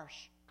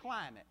harsh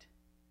climate.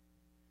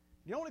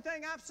 The only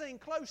thing I've seen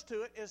close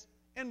to it is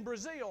in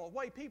Brazil, the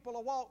way people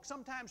will walk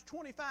sometimes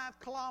 25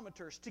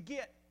 kilometers to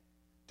get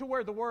to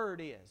where the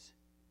Word is.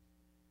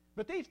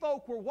 But these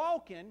folk were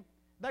walking,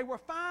 they were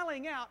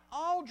filing out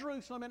all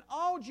Jerusalem and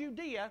all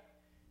Judea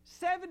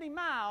 70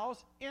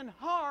 miles in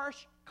harsh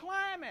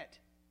climate.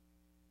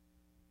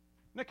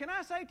 Now, can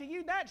I say to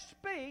you, that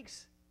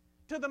speaks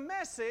to the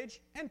message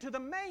and to the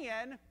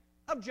man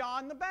of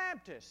John the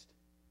Baptist.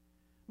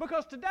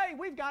 Because today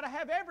we've got to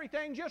have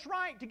everything just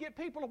right to get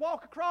people to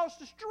walk across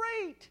the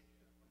street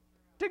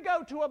to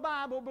go to a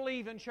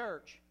Bible-believing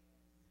church.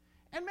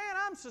 And man,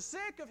 I'm so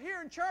sick of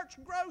hearing church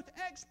growth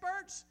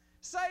experts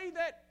say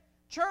that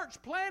church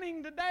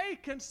planting today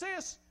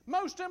consists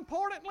most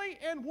importantly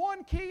in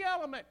one key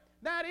element.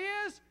 That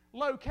is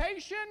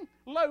location,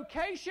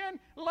 location,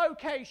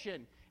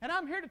 location. And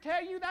I'm here to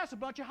tell you that's a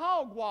bunch of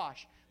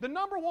hogwash. The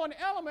number one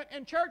element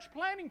in church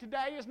planting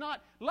today is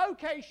not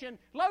location,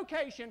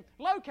 location,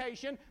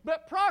 location,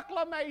 but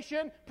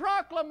proclamation,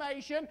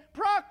 proclamation,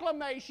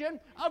 proclamation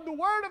of the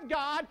Word of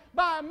God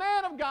by a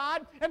man of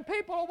God, and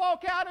people will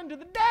walk out into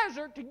the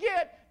desert to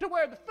get to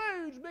where the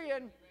food's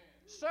being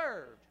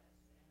served.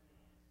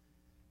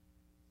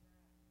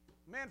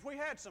 Man, if we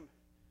had some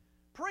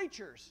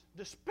preachers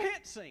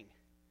dispensing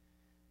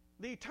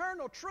the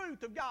eternal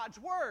truth of God's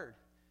Word,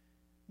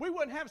 we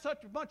wouldn't have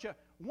such a bunch of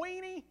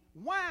weenie,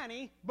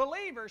 whiny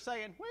believers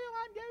saying, well,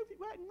 I'd go if it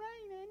wasn't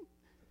raining.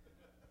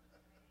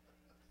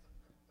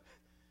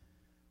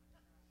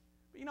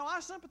 But you know, I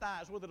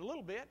sympathize with it a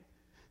little bit.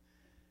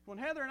 When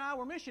Heather and I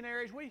were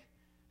missionaries, we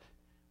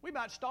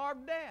about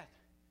starved to death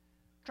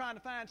trying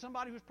to find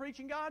somebody who was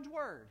preaching God's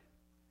Word.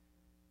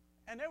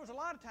 And there was a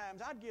lot of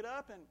times I'd get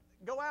up and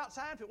go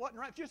outside if it wasn't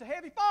right. If it was just a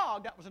heavy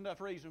fog, that was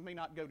enough reason for me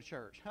not to go to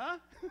church. Huh?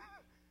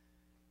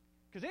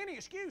 Because any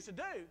excuse to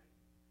do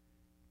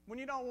when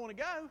you don't want to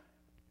go.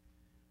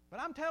 But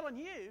I'm telling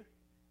you,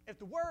 if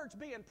the Word's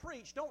being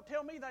preached, don't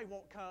tell me they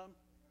won't come.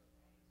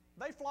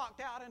 They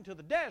flocked out into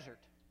the desert,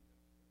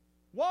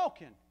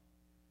 walking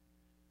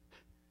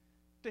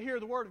to hear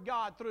the Word of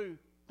God through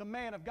the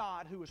man of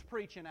God who was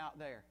preaching out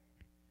there.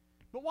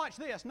 But watch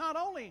this. Not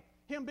only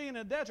him being in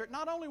a desert,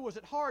 not only was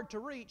it hard to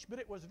reach, but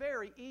it was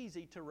very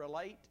easy to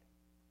relate.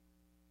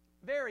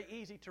 Very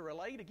easy to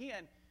relate.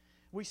 Again,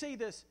 we see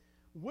this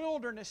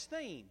wilderness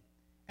theme.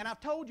 And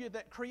I've told you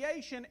that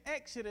creation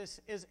exodus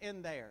is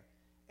in there.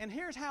 And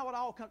here's how it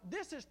all comes.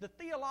 This is the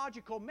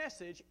theological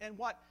message and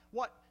what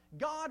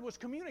God was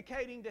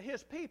communicating to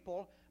His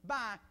people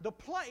by the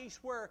place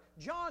where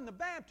John the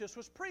Baptist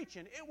was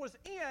preaching. It was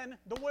in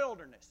the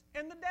wilderness,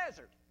 in the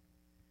desert.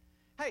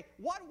 Hey,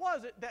 what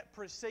was it that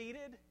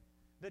preceded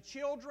the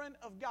children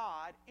of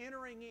God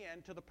entering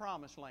into the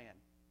promised land?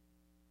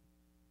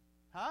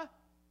 Huh?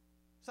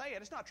 Say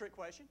it. It's not a trick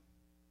question.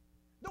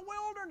 The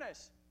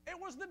wilderness. It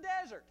was the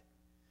desert.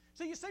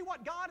 So you see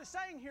what God is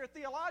saying here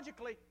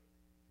theologically.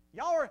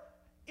 Y'all are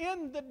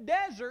in the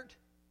desert,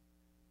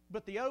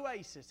 but the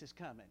oasis is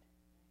coming.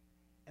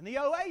 And the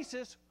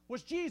oasis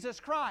was Jesus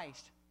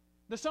Christ,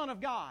 the Son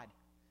of God.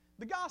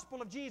 The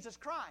gospel of Jesus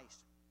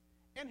Christ.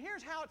 And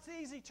here's how it's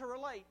easy to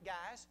relate,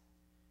 guys.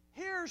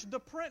 Here's the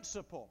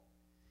principle.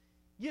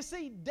 You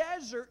see,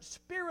 desert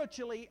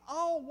spiritually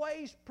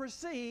always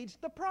precedes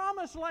the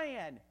promised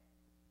land.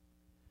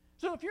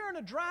 So if you're in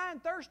a dry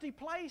and thirsty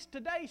place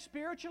today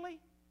spiritually,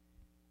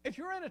 if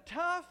you're in a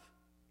tough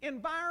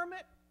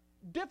environment,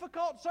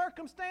 difficult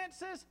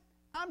circumstances,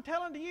 I'm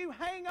telling you,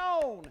 hang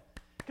on.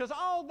 Because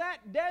all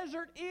that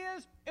desert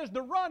is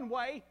the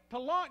runway to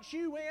launch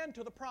you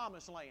into the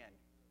promised land.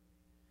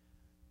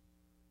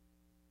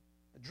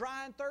 A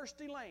dry and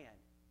thirsty land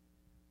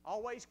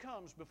always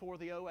comes before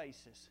the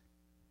oasis.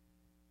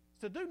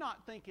 So do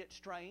not think it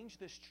strange,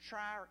 this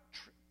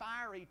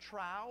fiery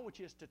trial, which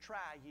is to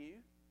try you.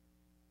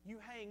 You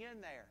hang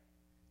in there.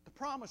 The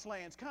promised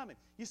land's coming.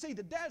 You see,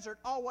 the desert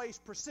always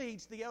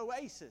precedes the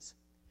oasis.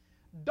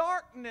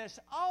 Darkness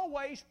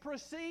always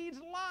precedes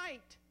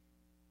light.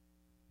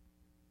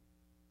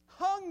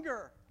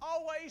 Hunger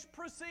always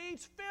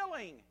precedes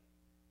filling.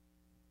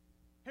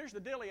 Here's the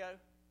dealio.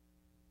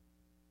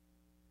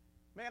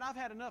 Man, I've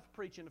had enough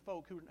preaching to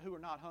folk who are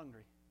not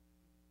hungry.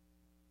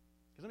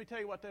 Because let me tell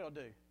you what they'll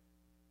do.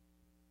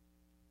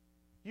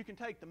 You can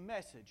take the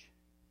message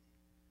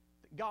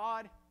that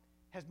God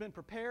has been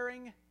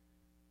preparing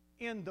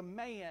in the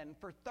man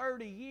for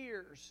 30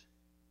 years.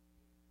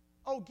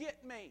 Oh,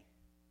 get me.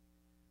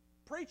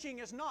 Preaching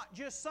is not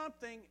just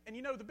something, and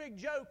you know the big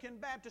joke in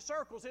Baptist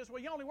circles is,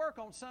 well, you only work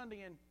on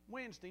Sunday and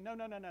Wednesday. No.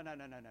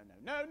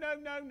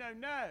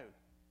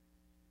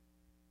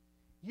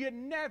 You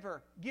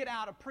never get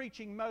out of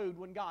preaching mode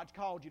when God's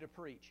called you to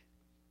preach.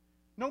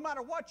 No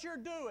matter what you're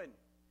doing,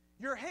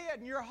 your head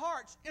and your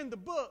heart's in the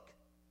book.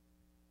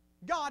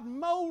 God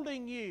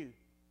molding you.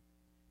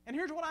 And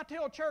here's what I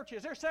tell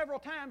churches. There's several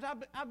times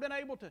I've been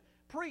able to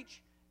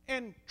preach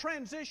in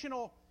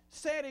transitional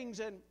settings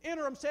and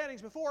interim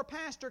settings before a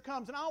pastor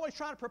comes, and I always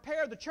try to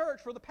prepare the church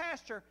for the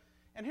pastor.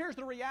 And here's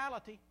the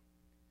reality.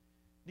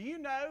 Do you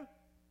know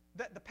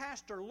that the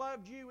pastor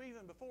loved you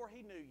even before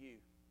he knew you?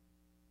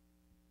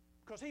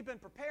 Because he'd been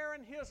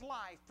preparing his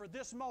life for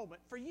this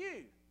moment for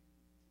you.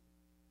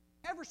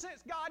 Ever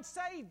since God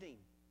saved him.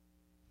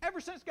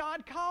 Ever since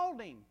God called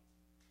him.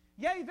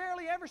 Yea,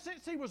 verily, ever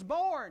since he was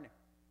born.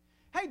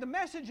 Hey, the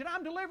message that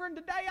I'm delivering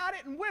today, I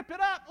didn't whip it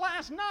up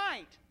last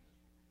night.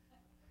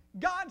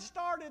 God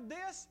started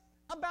this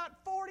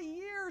about 40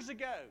 years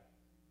ago.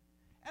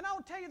 And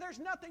I'll tell you, there's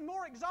nothing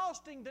more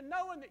exhausting than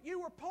knowing that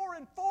you were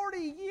pouring 40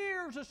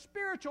 years of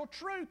spiritual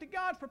truth that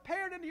God's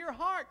prepared into your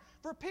heart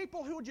for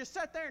people who will just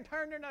sit there and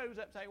turn their nose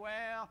up and say,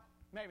 well,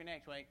 maybe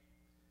next week.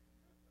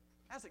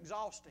 That's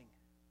exhausting.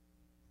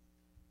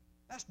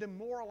 That's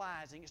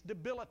demoralizing. It's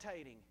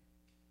debilitating.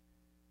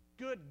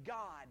 Good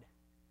God.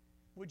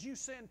 Would you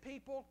send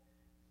people?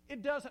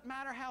 It doesn't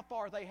matter how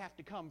far they have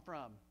to come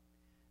from.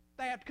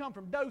 They have to come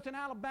from Dothan,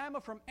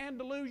 Alabama, from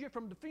Andalusia,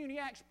 from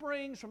Defuniak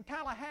Springs, from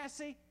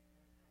Tallahassee.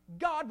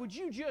 God, would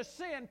you just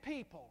send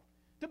people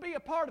to be a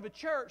part of a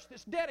church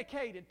that's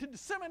dedicated to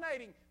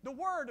disseminating the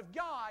Word of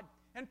God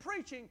and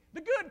preaching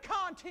the good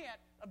content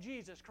of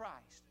Jesus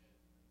Christ?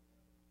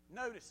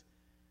 Notice,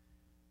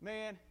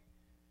 man,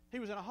 he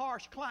was in a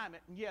harsh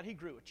climate, and yet he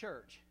grew a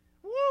church.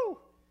 Woo!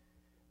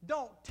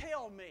 Don't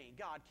tell me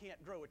God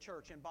can't grow a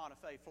church in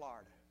Bonifay,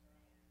 Florida.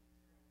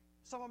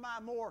 Some of my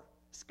more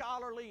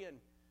scholarly and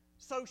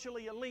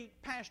socially elite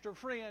pastor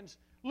friends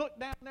look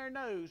down their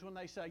nose when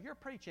they say, you're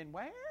preaching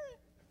where?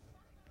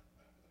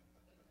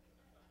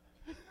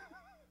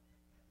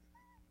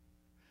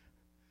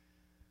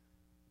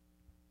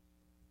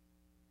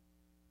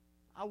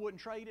 I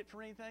wouldn't trade it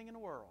for anything in the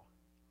world.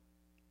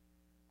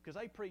 Because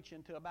they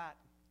preaching to about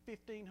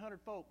 1,500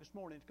 folk this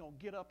morning that's going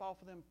to get up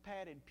off of them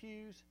padded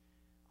pews,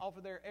 out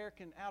of their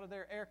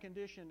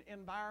air-conditioned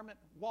environment,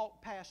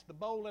 walk past the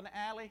bowling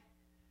alley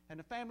and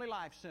the Family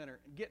Life Center,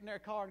 and get in their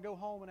car and go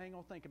home and ain't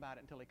going to think about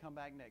it until they come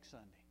back next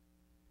Sunday.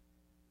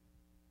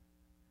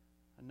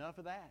 Enough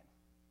of that.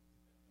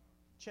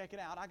 Check it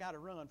out. I got to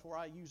run before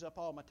I use up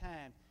all my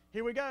time.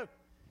 Here we go.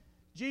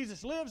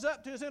 Jesus lives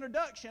up to his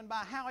introduction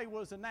by how he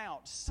was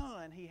announced.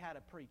 Son, he had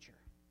a preacher.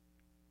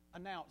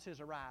 announce His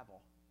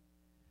arrival.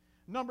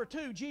 Number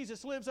two,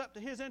 Jesus lives up to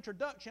His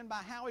introduction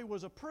by how He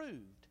was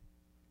approved.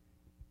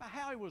 By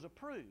how He was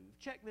approved.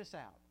 Check this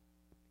out.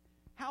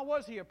 How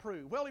was He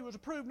approved? Well, He was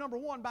approved, number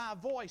one, by a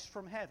voice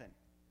from heaven.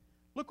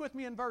 Look with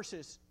me in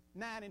verses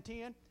 9 and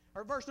 10,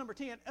 or verse number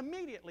 10.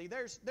 Immediately,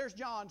 there's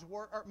John's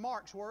word, or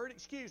Mark's word,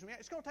 excuse me.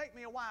 It's going to take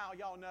me a while,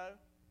 y'all know,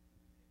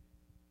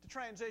 to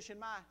transition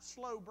my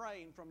slow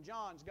brain from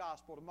John's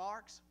gospel to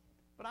Mark's,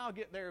 but I'll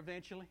get there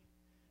eventually.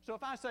 So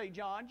if I say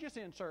John, just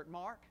insert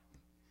Mark.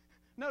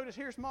 Notice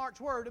here's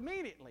Mark's word.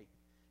 Immediately,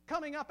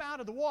 coming up out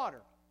of the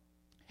water,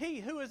 He,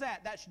 who is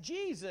that? That's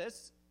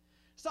Jesus,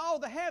 saw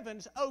the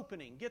heavens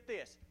opening. Get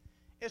this.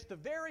 It's the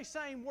very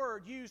same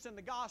word used in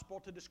the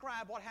gospel to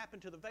describe what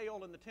happened to the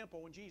veil in the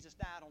temple when Jesus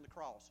died on the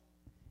cross.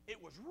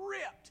 It was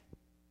ripped.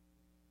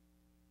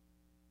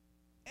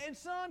 And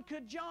son,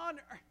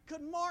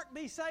 could Mark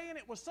be saying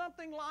it was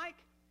something like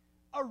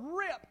a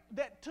rip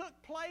that took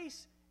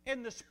place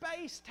in the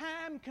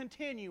space-time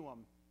continuum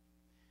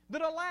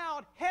that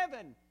allowed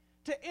heaven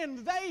to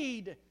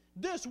invade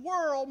this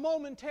world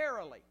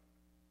momentarily?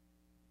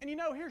 And you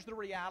know, here's the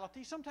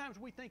reality. Sometimes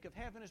we think of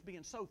heaven as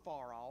being so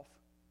far off,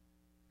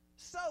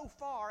 so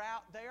far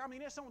out there. I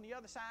mean, it's on the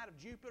other side of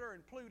Jupiter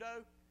and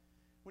Pluto.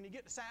 When you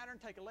get to Saturn,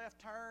 take a left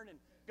turn and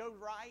go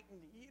right.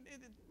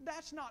 And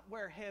that's not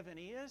where heaven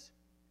is.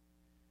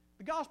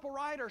 The gospel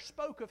writer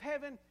spoke of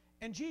heaven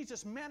and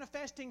Jesus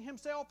manifesting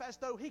Himself as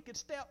though He could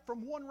step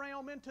from one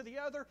realm into the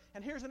other.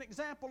 And here's an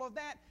example of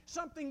that.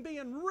 Something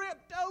being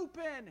ripped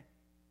open.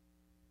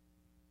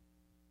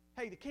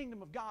 Hey, the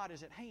kingdom of God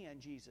is at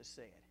hand, Jesus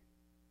said.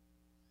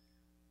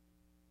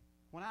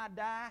 When I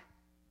die,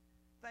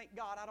 thank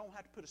God I don't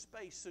have to put a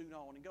spacesuit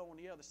on and go on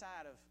the other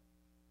side of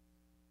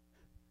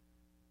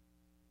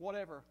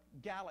whatever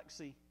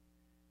galaxy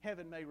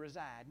heaven may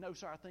reside. No,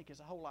 sir, I think it's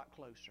a whole lot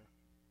closer.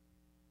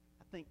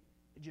 I think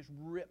it just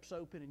rips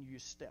open and you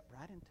just step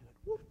right into it.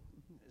 Whoop,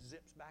 it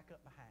zips back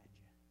up behind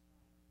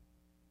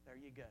you. There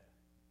you go.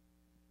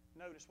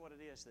 Notice what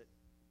it is that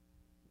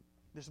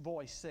this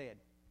voice said.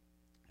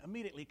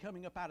 Immediately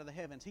coming up out of the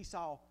heavens, He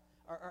saw,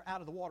 or out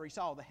of the water, He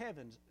saw the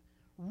heavens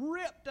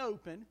ripped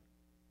open,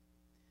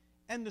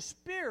 and the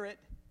Spirit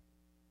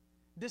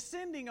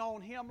descending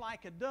on Him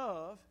like a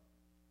dove,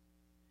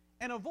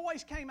 and a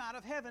voice came out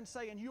of heaven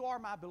saying, "You are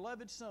my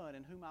beloved Son,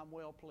 in whom I'm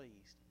well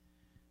pleased."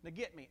 Now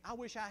get me, I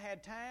wish I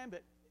had time,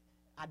 but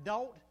I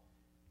don't.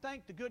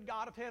 Thank the good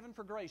God of heaven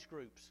for grace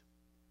groups,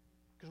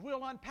 because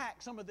we'll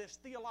unpack some of this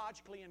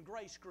theologically in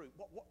grace group.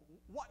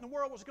 What in the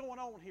world was going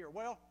on here?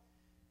 Well,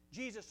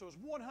 Jesus was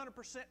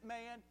 100%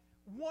 man,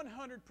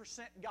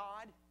 100%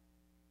 God,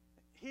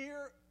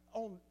 here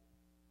on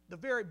the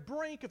very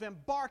brink of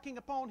embarking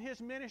upon His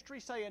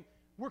ministry, saying,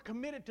 we're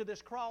committed to this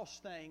cross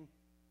thing.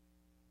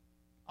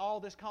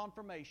 All this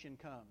confirmation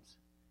comes.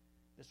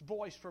 This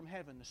voice from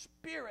heaven, the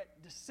Spirit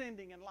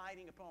descending and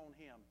lighting upon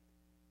Him.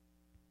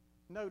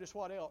 Notice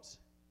what else.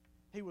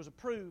 He was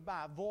approved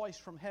by a voice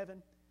from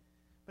heaven,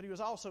 but He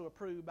was also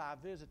approved by a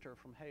visitor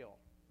from hell.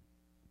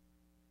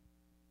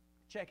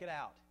 Check it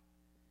out.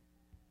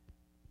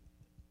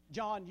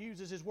 John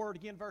uses his word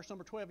again, verse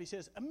number 12. He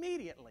says,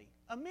 immediately,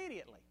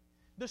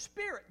 the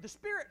Spirit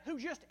who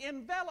just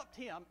enveloped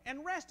Him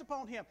and rested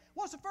upon Him.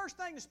 What's the first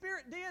thing the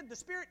Spirit did? The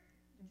Spirit,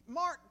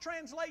 Mark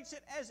translates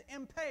it as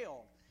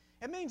impelled.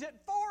 It means it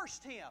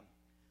forced Him.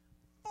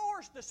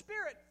 The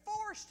Spirit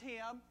forced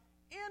Him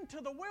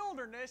into the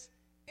wilderness,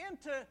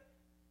 into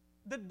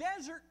the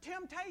desert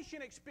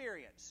temptation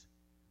experience.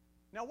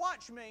 Now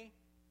watch me.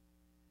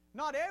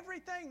 Not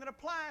everything that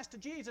applies to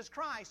Jesus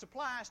Christ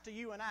applies to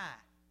you and I.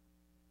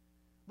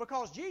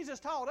 Because Jesus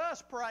taught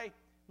us, pray,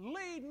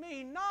 lead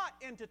me not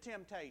into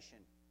temptation.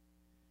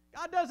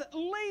 God doesn't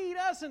lead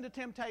us into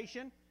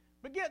temptation,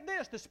 but get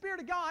this, the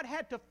Spirit of God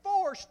had to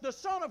force the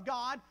Son of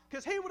God,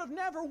 because He would have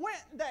never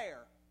went there.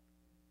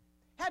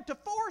 Had to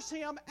force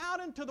Him out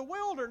into the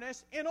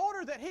wilderness in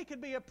order that He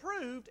could be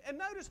approved. And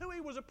notice who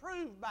He was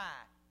approved by.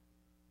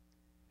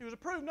 He was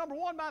approved, number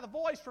one, by the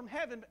voice from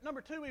heaven, but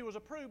number two, He was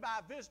approved by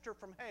a visitor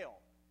from hell.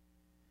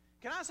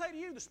 Can I say to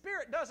you, the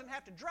Spirit doesn't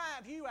have to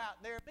drive you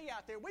out there, me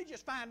out there. We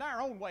just find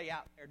our own way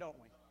out there, don't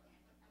we?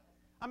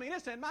 I mean,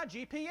 it's in my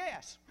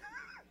GPS.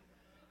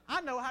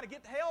 I know how to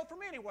get to hell from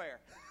anywhere.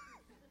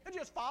 It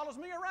just follows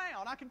me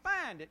around. I can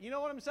find it. You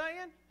know what I'm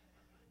saying?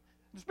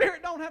 The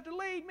Spirit don't have to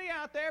lead me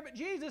out there, but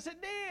Jesus,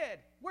 it did.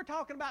 We're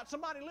talking about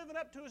somebody living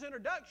up to His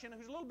introduction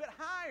who's a little bit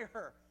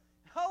higher,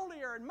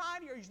 holier, and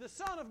mightier. He's the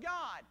Son of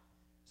God.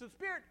 So the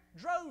Spirit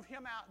drove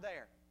Him out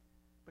there.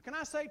 But can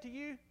I say to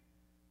you,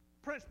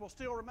 principle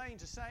still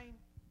remains the same.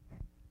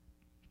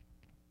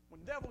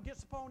 When the devil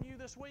gets upon you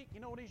this week, you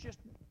know what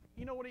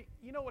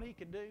he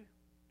could do?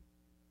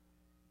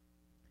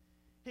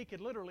 He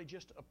could literally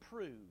just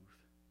approve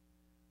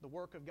the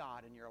work of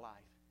God in your life.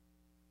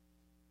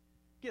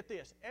 Get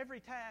this, every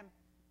time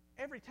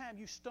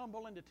you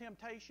stumble into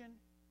temptation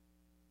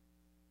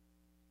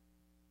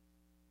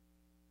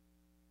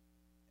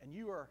and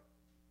you are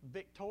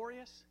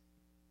victorious,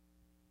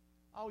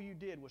 all you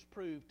did was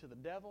prove to the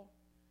devil,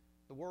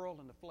 the world,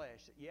 and the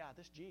flesh that, yeah,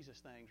 this Jesus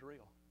thing's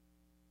real.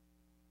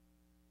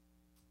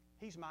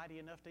 He's mighty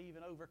enough to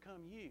even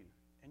overcome you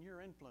and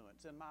your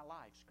influence in my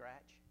life,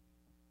 Scratch.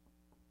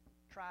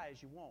 Try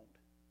as you won't.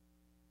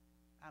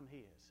 I'm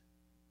His.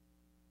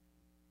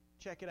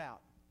 Check it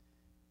out.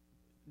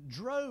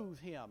 Drove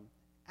him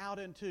out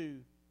into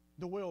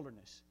the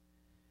wilderness.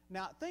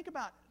 Now, think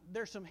about,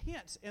 there's some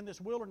hints in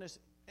this wilderness,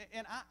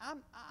 and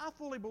I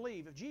fully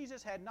believe if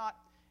Jesus had not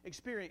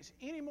experienced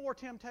any more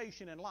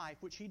temptation in life,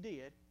 which He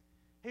did,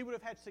 He would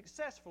have had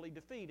successfully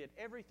defeated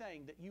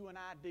everything that you and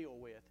I deal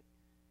with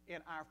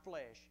in our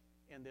flesh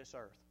in this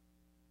earth.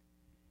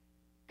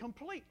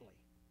 Completely.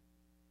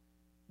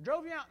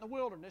 Drove you out in the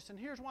wilderness, and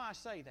here's why I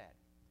say that.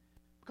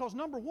 Because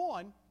number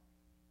one,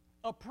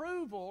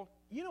 approval,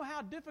 you know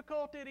how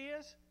difficult it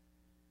is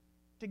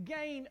to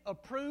gain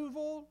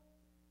approval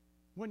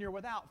when you're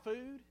without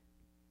food?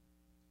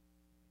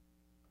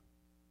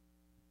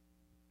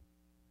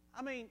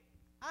 I mean,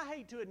 I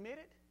hate to admit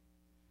it,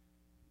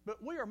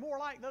 but we are more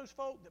like those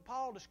folk that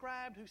Paul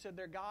described who said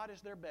their God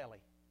is their belly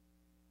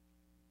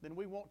than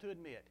we want to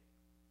admit.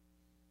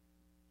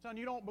 Son,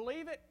 you don't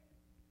believe it?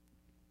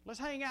 Let's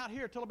hang out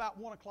here till about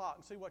 1 o'clock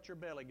and see what your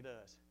belly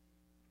does.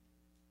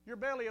 Your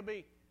belly will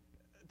be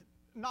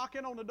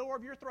knocking on the door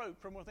of your throat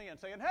from within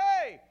saying,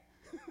 "Hey,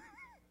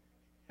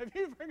 have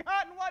you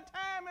forgotten what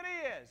time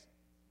it is?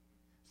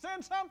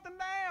 Send something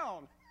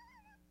down."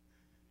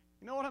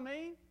 You know what I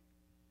mean?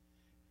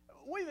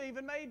 We've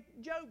even made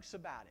jokes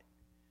about it.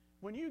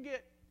 When you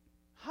get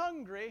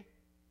hungry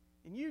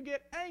and you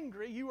get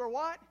angry, you are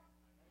what?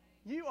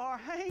 You are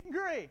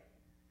hangry.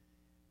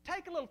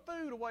 Take a little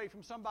food away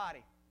from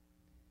somebody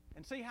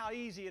and see how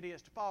easy it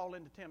is to fall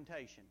into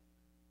temptation.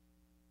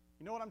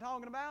 You know what I'm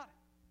talking about?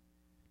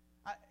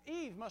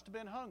 Eve must have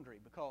been hungry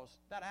because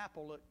that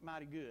apple looked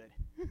mighty good.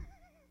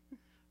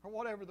 Or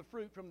whatever the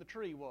fruit from the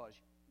tree was.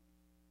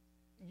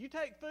 You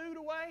take food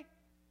away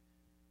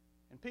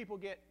and people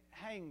get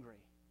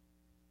hangry.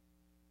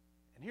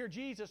 And here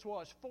Jesus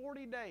was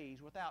 40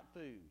 days without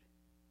food.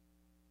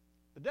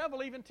 The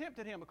devil even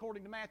tempted Him,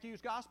 according to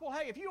Matthew's Gospel.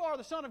 "Hey, if you are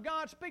the Son of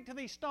God, speak to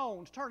these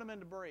stones, turn them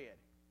into bread."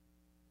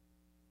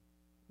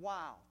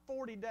 Wow,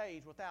 40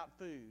 days without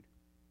food,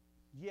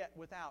 yet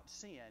without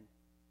sin.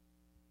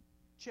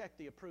 Check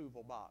the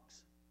approval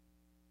box.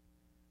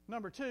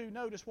 Number two,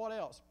 notice what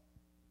else.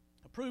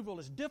 Approval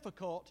is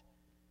difficult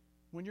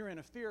when you're in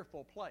a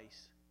fearful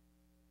place.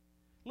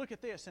 Look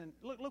at this, and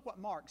look what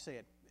Mark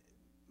said.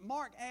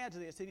 Mark adds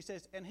this, and he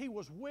says, "And he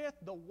was with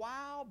the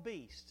wild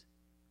beast."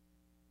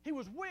 He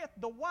was with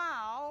the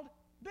wild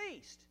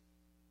beast.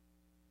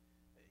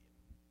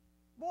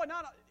 Boy,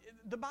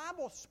 the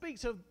Bible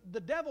speaks of the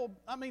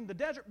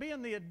desert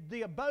being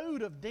the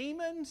abode of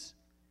demons.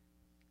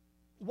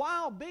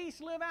 Wild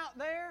beasts live out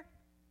there.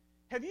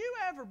 Have you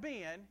ever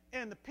been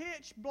in the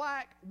pitch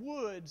black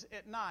woods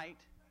at night?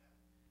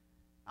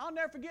 I'll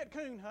never forget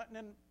coon hunting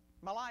and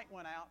my light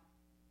went out.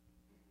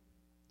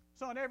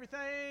 Son,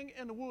 everything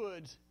in the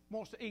woods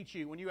wants to eat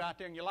you when you're out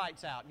there and your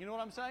light's out. You know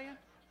what I'm saying?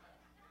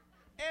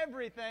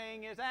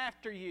 Everything is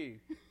after you.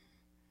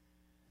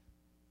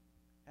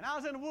 And I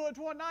was in the woods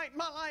one night and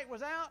my light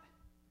was out.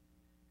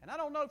 And I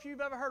don't know if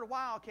you've ever heard a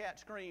wildcat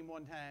scream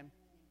one time.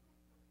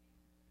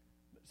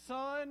 But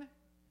son,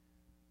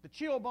 the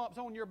chill bumps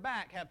on your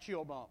back have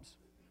chill bumps.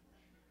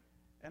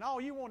 And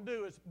all you want to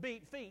do is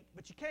beat feet,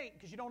 but you can't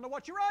because you don't know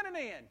what you're running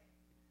in.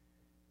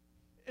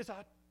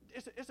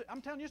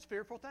 I'm telling you, it's a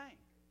fearful thing.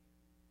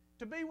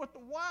 To be with the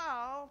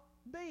wild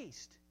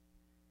beast.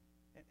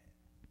 And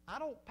I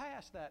don't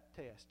pass that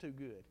test too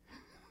good.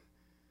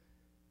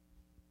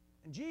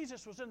 And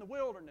Jesus was in the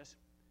wilderness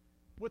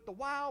with the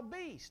wild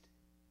beast.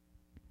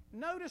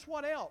 Notice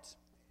what else.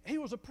 He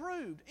was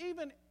approved,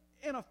 even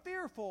in a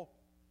fearful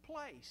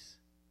place.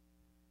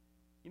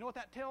 You know what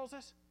that tells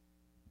us?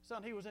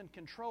 Son, he was in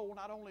control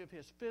not only of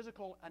his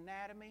physical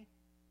anatomy,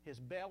 his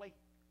belly,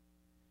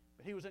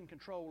 but he was in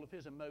control of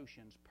his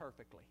emotions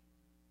perfectly.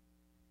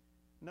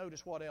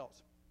 Notice what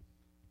else.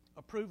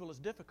 Approval is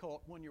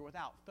difficult when you're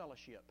without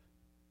fellowship.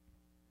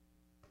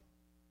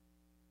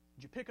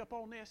 Did you pick up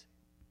on this?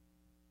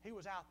 He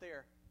was out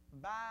there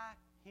by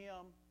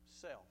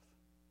himself.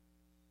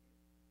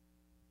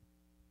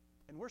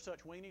 And we're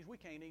such weenies, we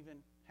can't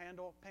even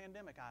handle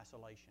pandemic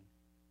isolation.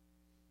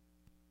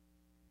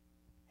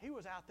 He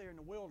was out there in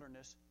the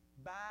wilderness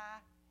by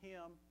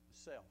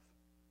himself.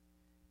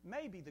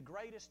 Maybe the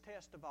greatest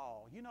test of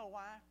all. You know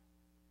why?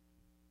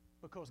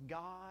 Because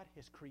God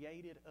has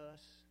created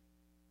us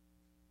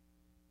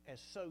as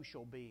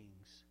social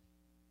beings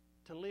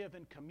to live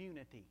in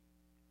community.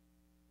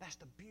 That's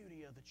the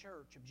beauty of the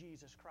church of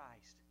Jesus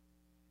Christ.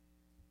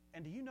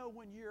 And do you know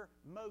when you're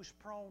most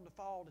prone to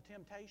fall to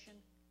temptation?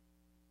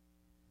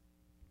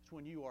 It's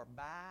when you are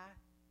by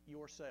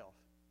yourself.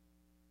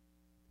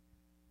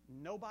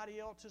 Nobody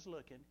else is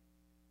looking.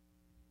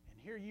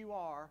 And here you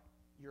are,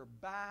 you're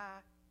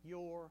by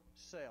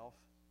yourself.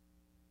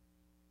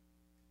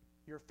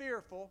 You're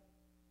fearful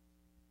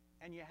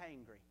and you're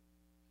hangry.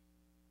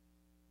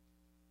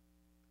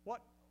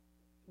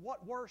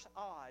 What worse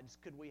odds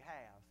could we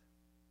have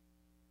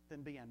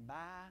than being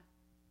by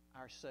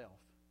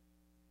ourselves?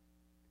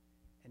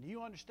 And do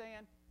you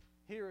understand?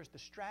 Here is the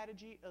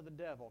strategy of the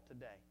devil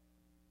today.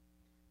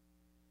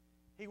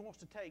 He wants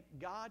to take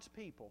God's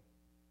people,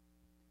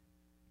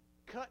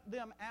 cut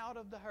them out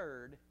of the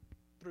herd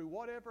through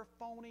whatever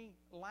phony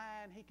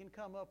line he can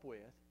come up with,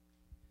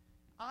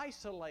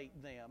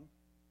 isolate them,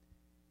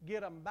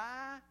 get them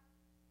by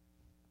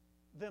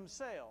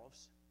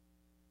themselves,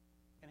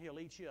 and he'll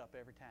eat you up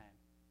every time.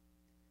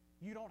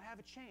 You don't have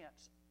a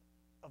chance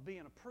of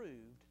being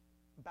approved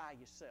by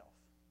yourself.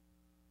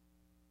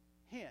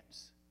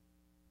 Hence,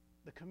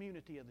 the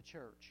community of the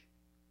church.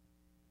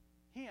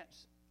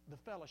 Hence, the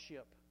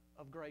fellowship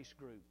of grace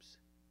groups.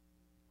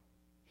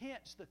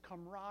 Hence, the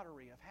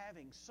camaraderie of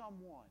having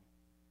someone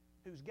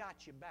who's got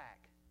you back,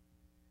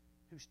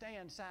 who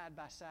stands side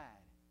by side.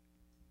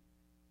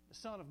 The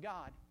Son of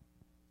God,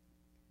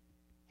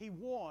 He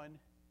won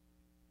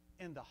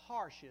in the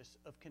harshest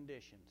of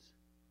conditions.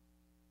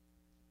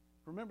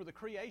 Remember the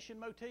creation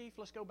motif?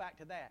 Let's go back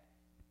to that.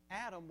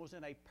 Adam was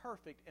in a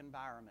perfect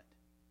environment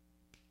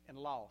and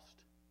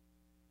lost.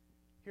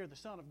 Here the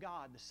Son of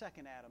God, the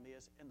second Adam,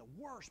 is in the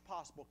worst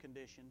possible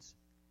conditions,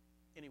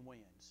 and he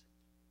wins.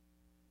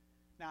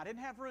 Now, I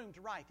didn't have room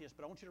to write this,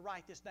 but I want you to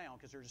write this down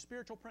because there's a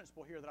spiritual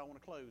principle here that I want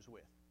to close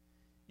with.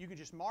 You can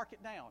just mark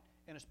it down.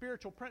 And a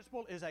spiritual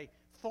principle is a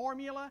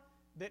formula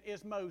that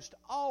is most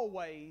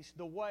always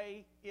the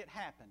way it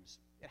happens.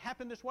 It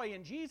happened this way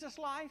in Jesus'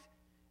 life,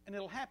 and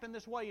it'll happen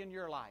this way in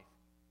your life.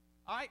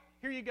 All right,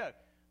 here you go.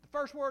 The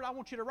first word I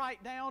want you to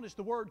write down is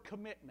the word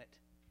commitment.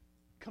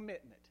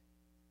 Commitment.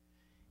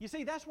 You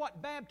see, that's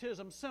what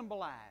baptism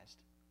symbolized.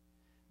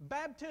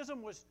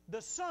 Baptism was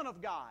the Son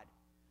of God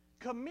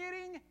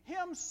committing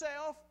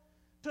Himself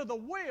to the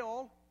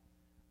will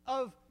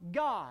of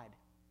God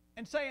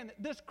and saying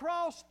that this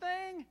cross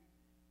thing,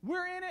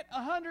 we're in it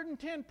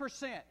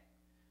 110%.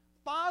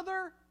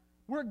 Father,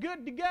 we're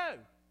good to go.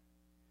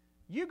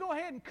 You go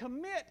ahead and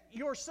commit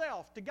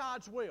yourself to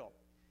God's will.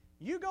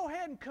 You go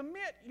ahead and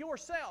commit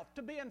yourself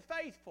to being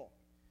faithful,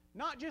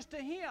 not just to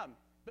Him,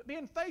 but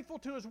being faithful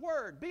to His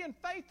Word, being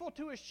faithful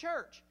to His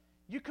church.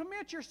 You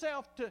commit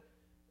yourself to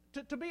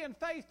being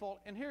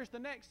faithful, and here's the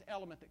next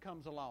element that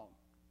comes along.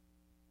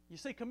 You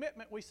see,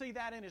 commitment, we see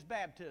that in His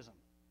baptism.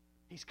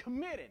 He's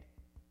committed.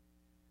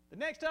 The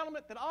next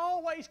element that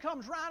always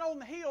comes right on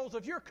the heels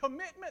of your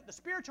commitment, the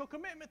spiritual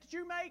commitment that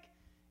you make,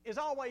 is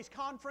always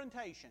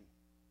confrontation.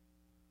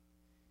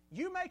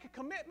 You make a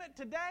commitment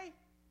today,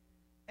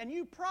 and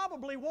you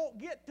probably won't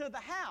get to the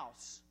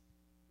house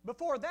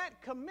before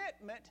that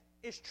commitment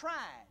is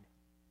tried,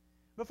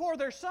 before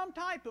there's some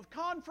type of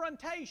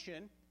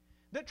confrontation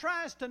that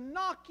tries to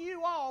knock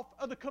you off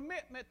of the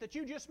commitment that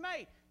you just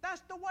made.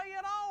 That's the way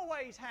it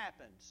always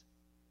happens.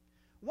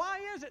 Why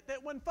is it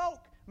that when folk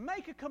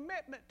make a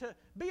commitment to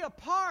be a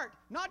part,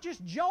 not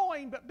just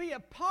join, but be a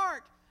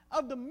part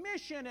of the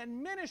mission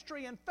and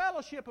ministry and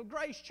fellowship of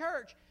Grace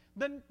Church,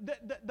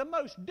 the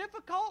most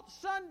difficult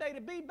Sunday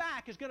to be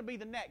back is going to be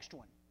the next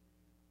one?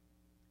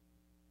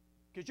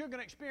 Because you're going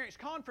to experience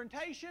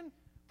confrontation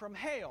from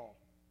hell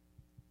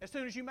as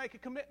soon as you make a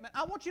commitment.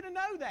 I want you to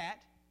know that.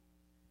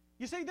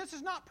 You see, this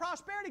is not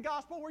prosperity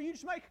gospel where you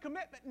just make a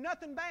commitment and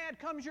nothing bad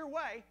comes your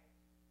way.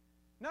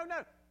 No.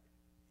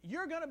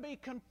 You're going to be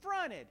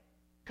confronted.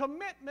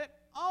 Commitment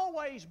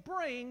always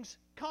brings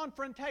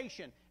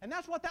confrontation. And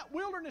that's what that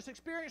wilderness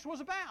experience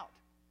was about.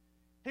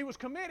 He was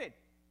committed,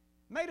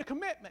 made a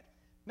commitment.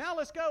 Now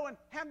let's go and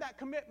have that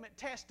commitment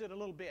tested a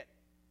little bit.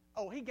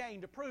 Oh, he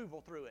gained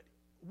approval through it.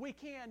 We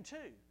can too.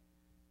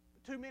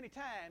 But too many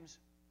times,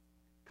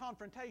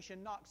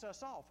 confrontation knocks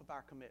us off of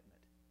our commitment.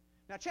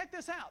 Now check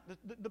this out.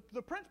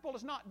 The principle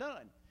is not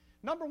done.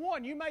 Number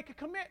one, you make a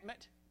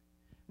commitment.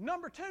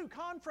 Number two,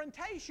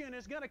 confrontation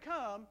is going to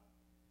come.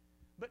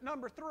 But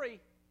number three,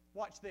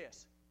 watch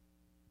this.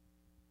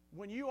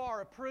 When you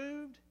are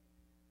approved,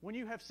 when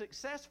you have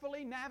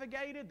successfully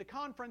navigated the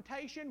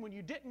confrontation, when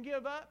you didn't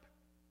give up,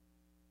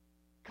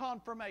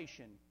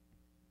 confirmation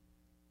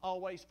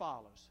always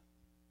follows.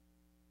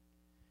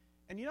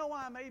 And you know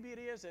why maybe it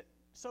is that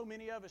so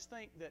many of us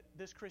think that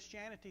this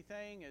Christianity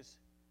thing is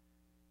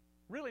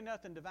really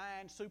nothing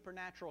divine,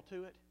 supernatural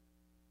to it?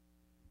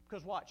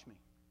 Because watch me.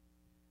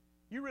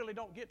 You really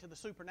don't get to the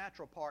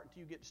supernatural part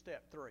until you get to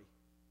step 3.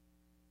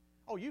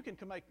 Oh, you can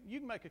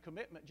make a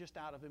commitment just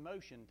out of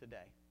emotion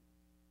today.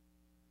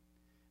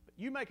 But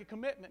you make a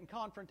commitment and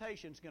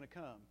confrontation is going to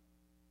come.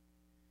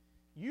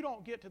 You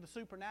don't get to the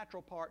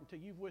supernatural part until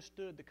you've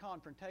withstood the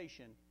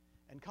confrontation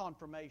and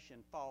confirmation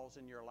falls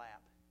in your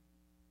lap.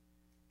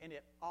 And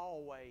it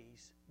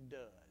always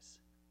does.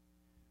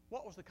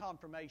 What was the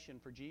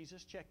confirmation for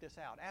Jesus? Check this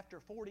out. After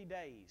 40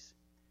 days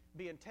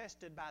being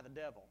tested by the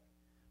devil,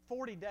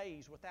 40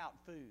 days without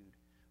food,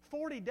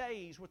 40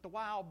 days with the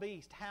wild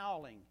beast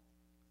howling,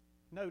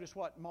 notice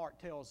what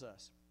Mark tells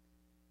us.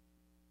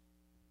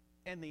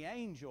 And the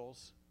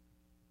angels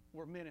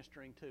were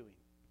ministering to him.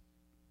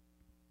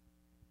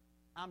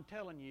 I'm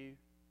telling you,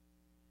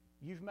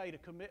 you've made a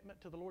commitment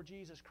to the Lord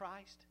Jesus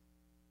Christ.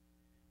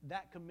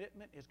 That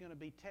commitment is going to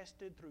be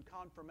tested through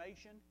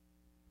confirmation.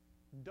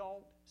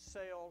 Don't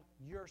sell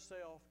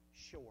yourself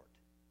short.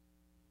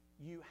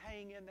 you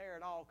hang in there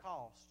at all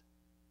costs,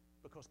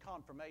 because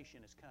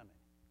confirmation is coming.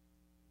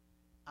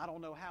 I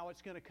don't know how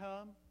it's going to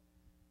come,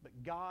 but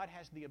God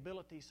has the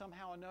ability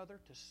somehow or another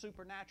to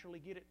supernaturally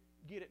get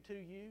it to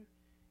you.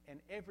 And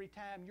every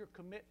time your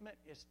commitment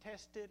is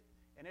tested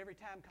and every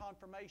time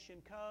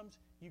confirmation comes,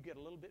 you get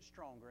a little bit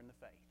stronger in the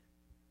faith.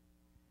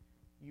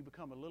 You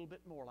become a little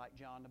bit more like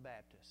John the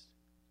Baptist.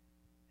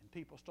 And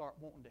people start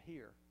wanting to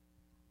hear,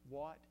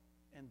 what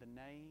in the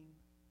name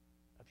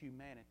of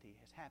humanity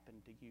has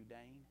happened to you,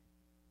 Dane?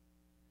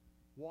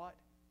 What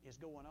is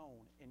going on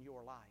in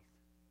your life?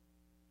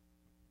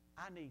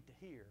 I need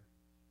to hear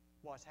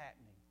what's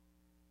happening,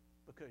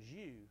 because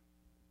you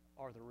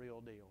are the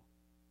real deal.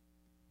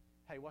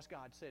 Hey, what's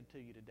God said to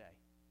you today?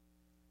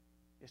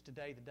 Is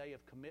today the day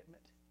of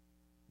commitment?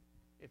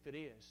 If it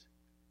is,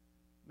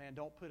 man,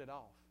 don't put it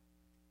off.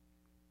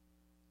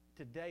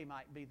 Today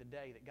might be the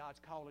day that God's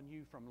calling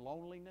you from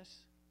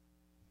loneliness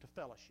to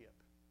fellowship.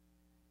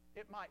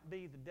 It might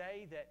be the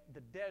day that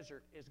the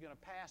desert is going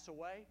to pass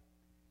away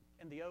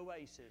and the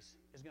oasis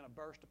is going to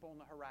burst upon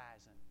the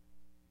horizon.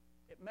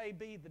 It may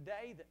be the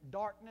day that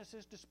darkness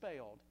is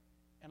dispelled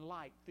and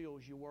light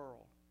fills your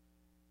world.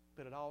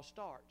 But it all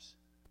starts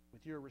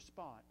with your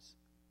response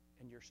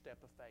and your step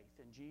of faith.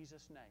 In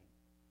Jesus' name,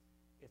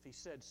 if He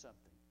said something,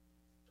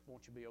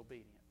 won't you be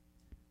obedient?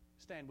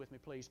 Stand with me,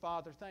 please.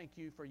 Father, thank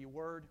You for Your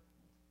Word.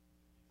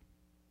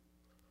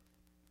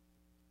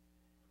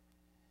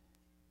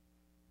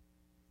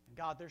 And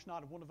God, there's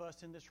not one of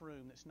us in this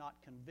room that's not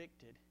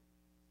convicted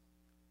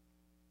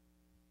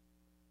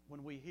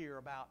when we hear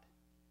about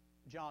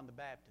John the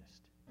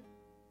Baptist.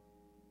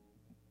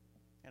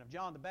 And if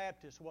John the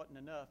Baptist wasn't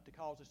enough to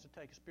cause us to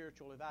take a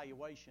spiritual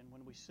evaluation,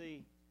 when we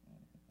see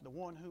the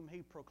one whom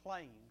he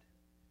proclaimed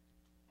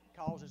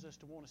causes us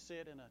to want to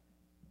sit in a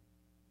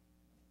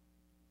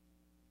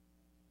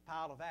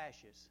pile of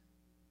ashes,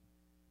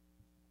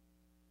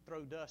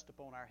 throw dust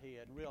upon our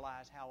head, and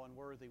realize how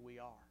unworthy we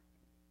are.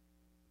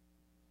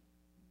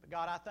 But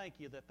God, I thank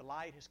You that the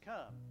light has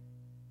come,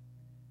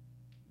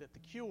 that the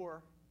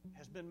cure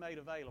has been made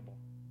available.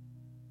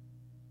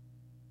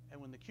 And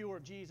when the cure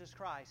of Jesus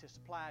Christ is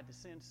supplied to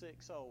sin-sick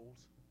souls,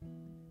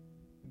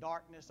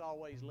 darkness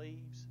always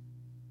leaves,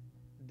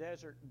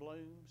 desert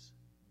blooms,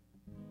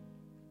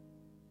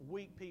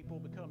 weak people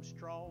become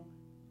strong,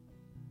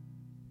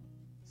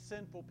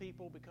 sinful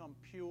people become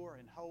pure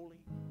and holy.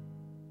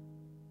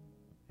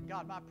 And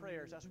God, my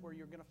prayer is that's where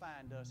You're going to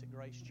find us at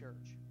Grace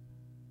Church.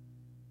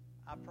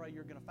 I pray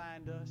You're going to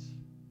find us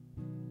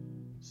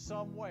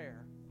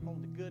somewhere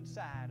on the good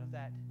side of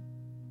that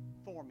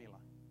formula,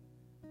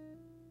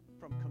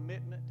 from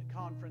commitment to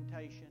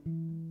confrontation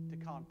to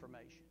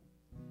confirmation.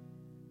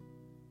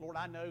 Lord,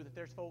 I know that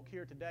there's folk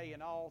here today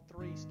in all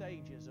three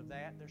stages of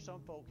that. There's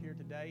some folk here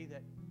today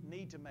that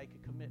need to make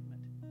a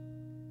commitment.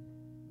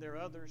 There are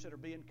others that are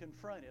being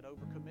confronted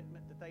over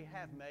commitment that they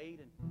have made,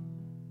 and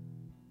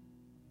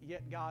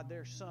yet, God,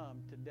 there's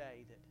some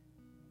today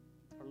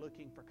that are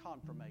looking for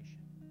confirmation.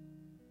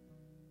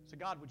 So,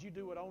 God, would You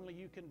do what only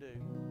You can do?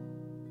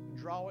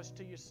 Draw us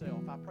to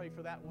Yourself. I pray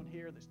for that one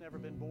here that's never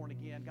been born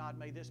again. God,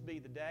 may this be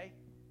the day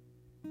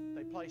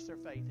they place their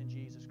faith in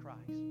Jesus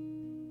Christ.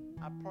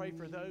 I pray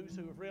for those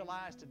who have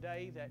realized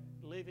today that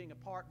living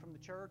apart from the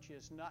church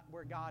is not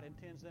where God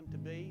intends them to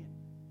be.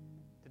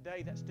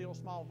 Today, that still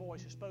small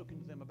voice has spoken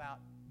to them about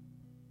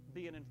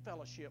being in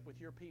fellowship with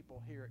Your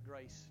people here at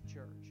Grace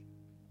Church.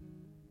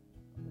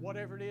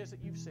 Whatever it is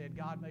that You've said,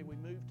 God, may we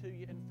move to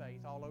You in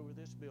faith all over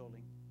this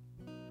building.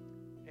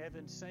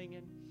 Evan's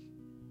singing,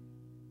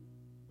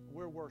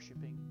 we're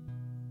worshiping,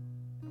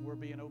 and we're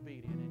being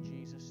obedient in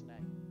Jesus'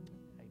 name.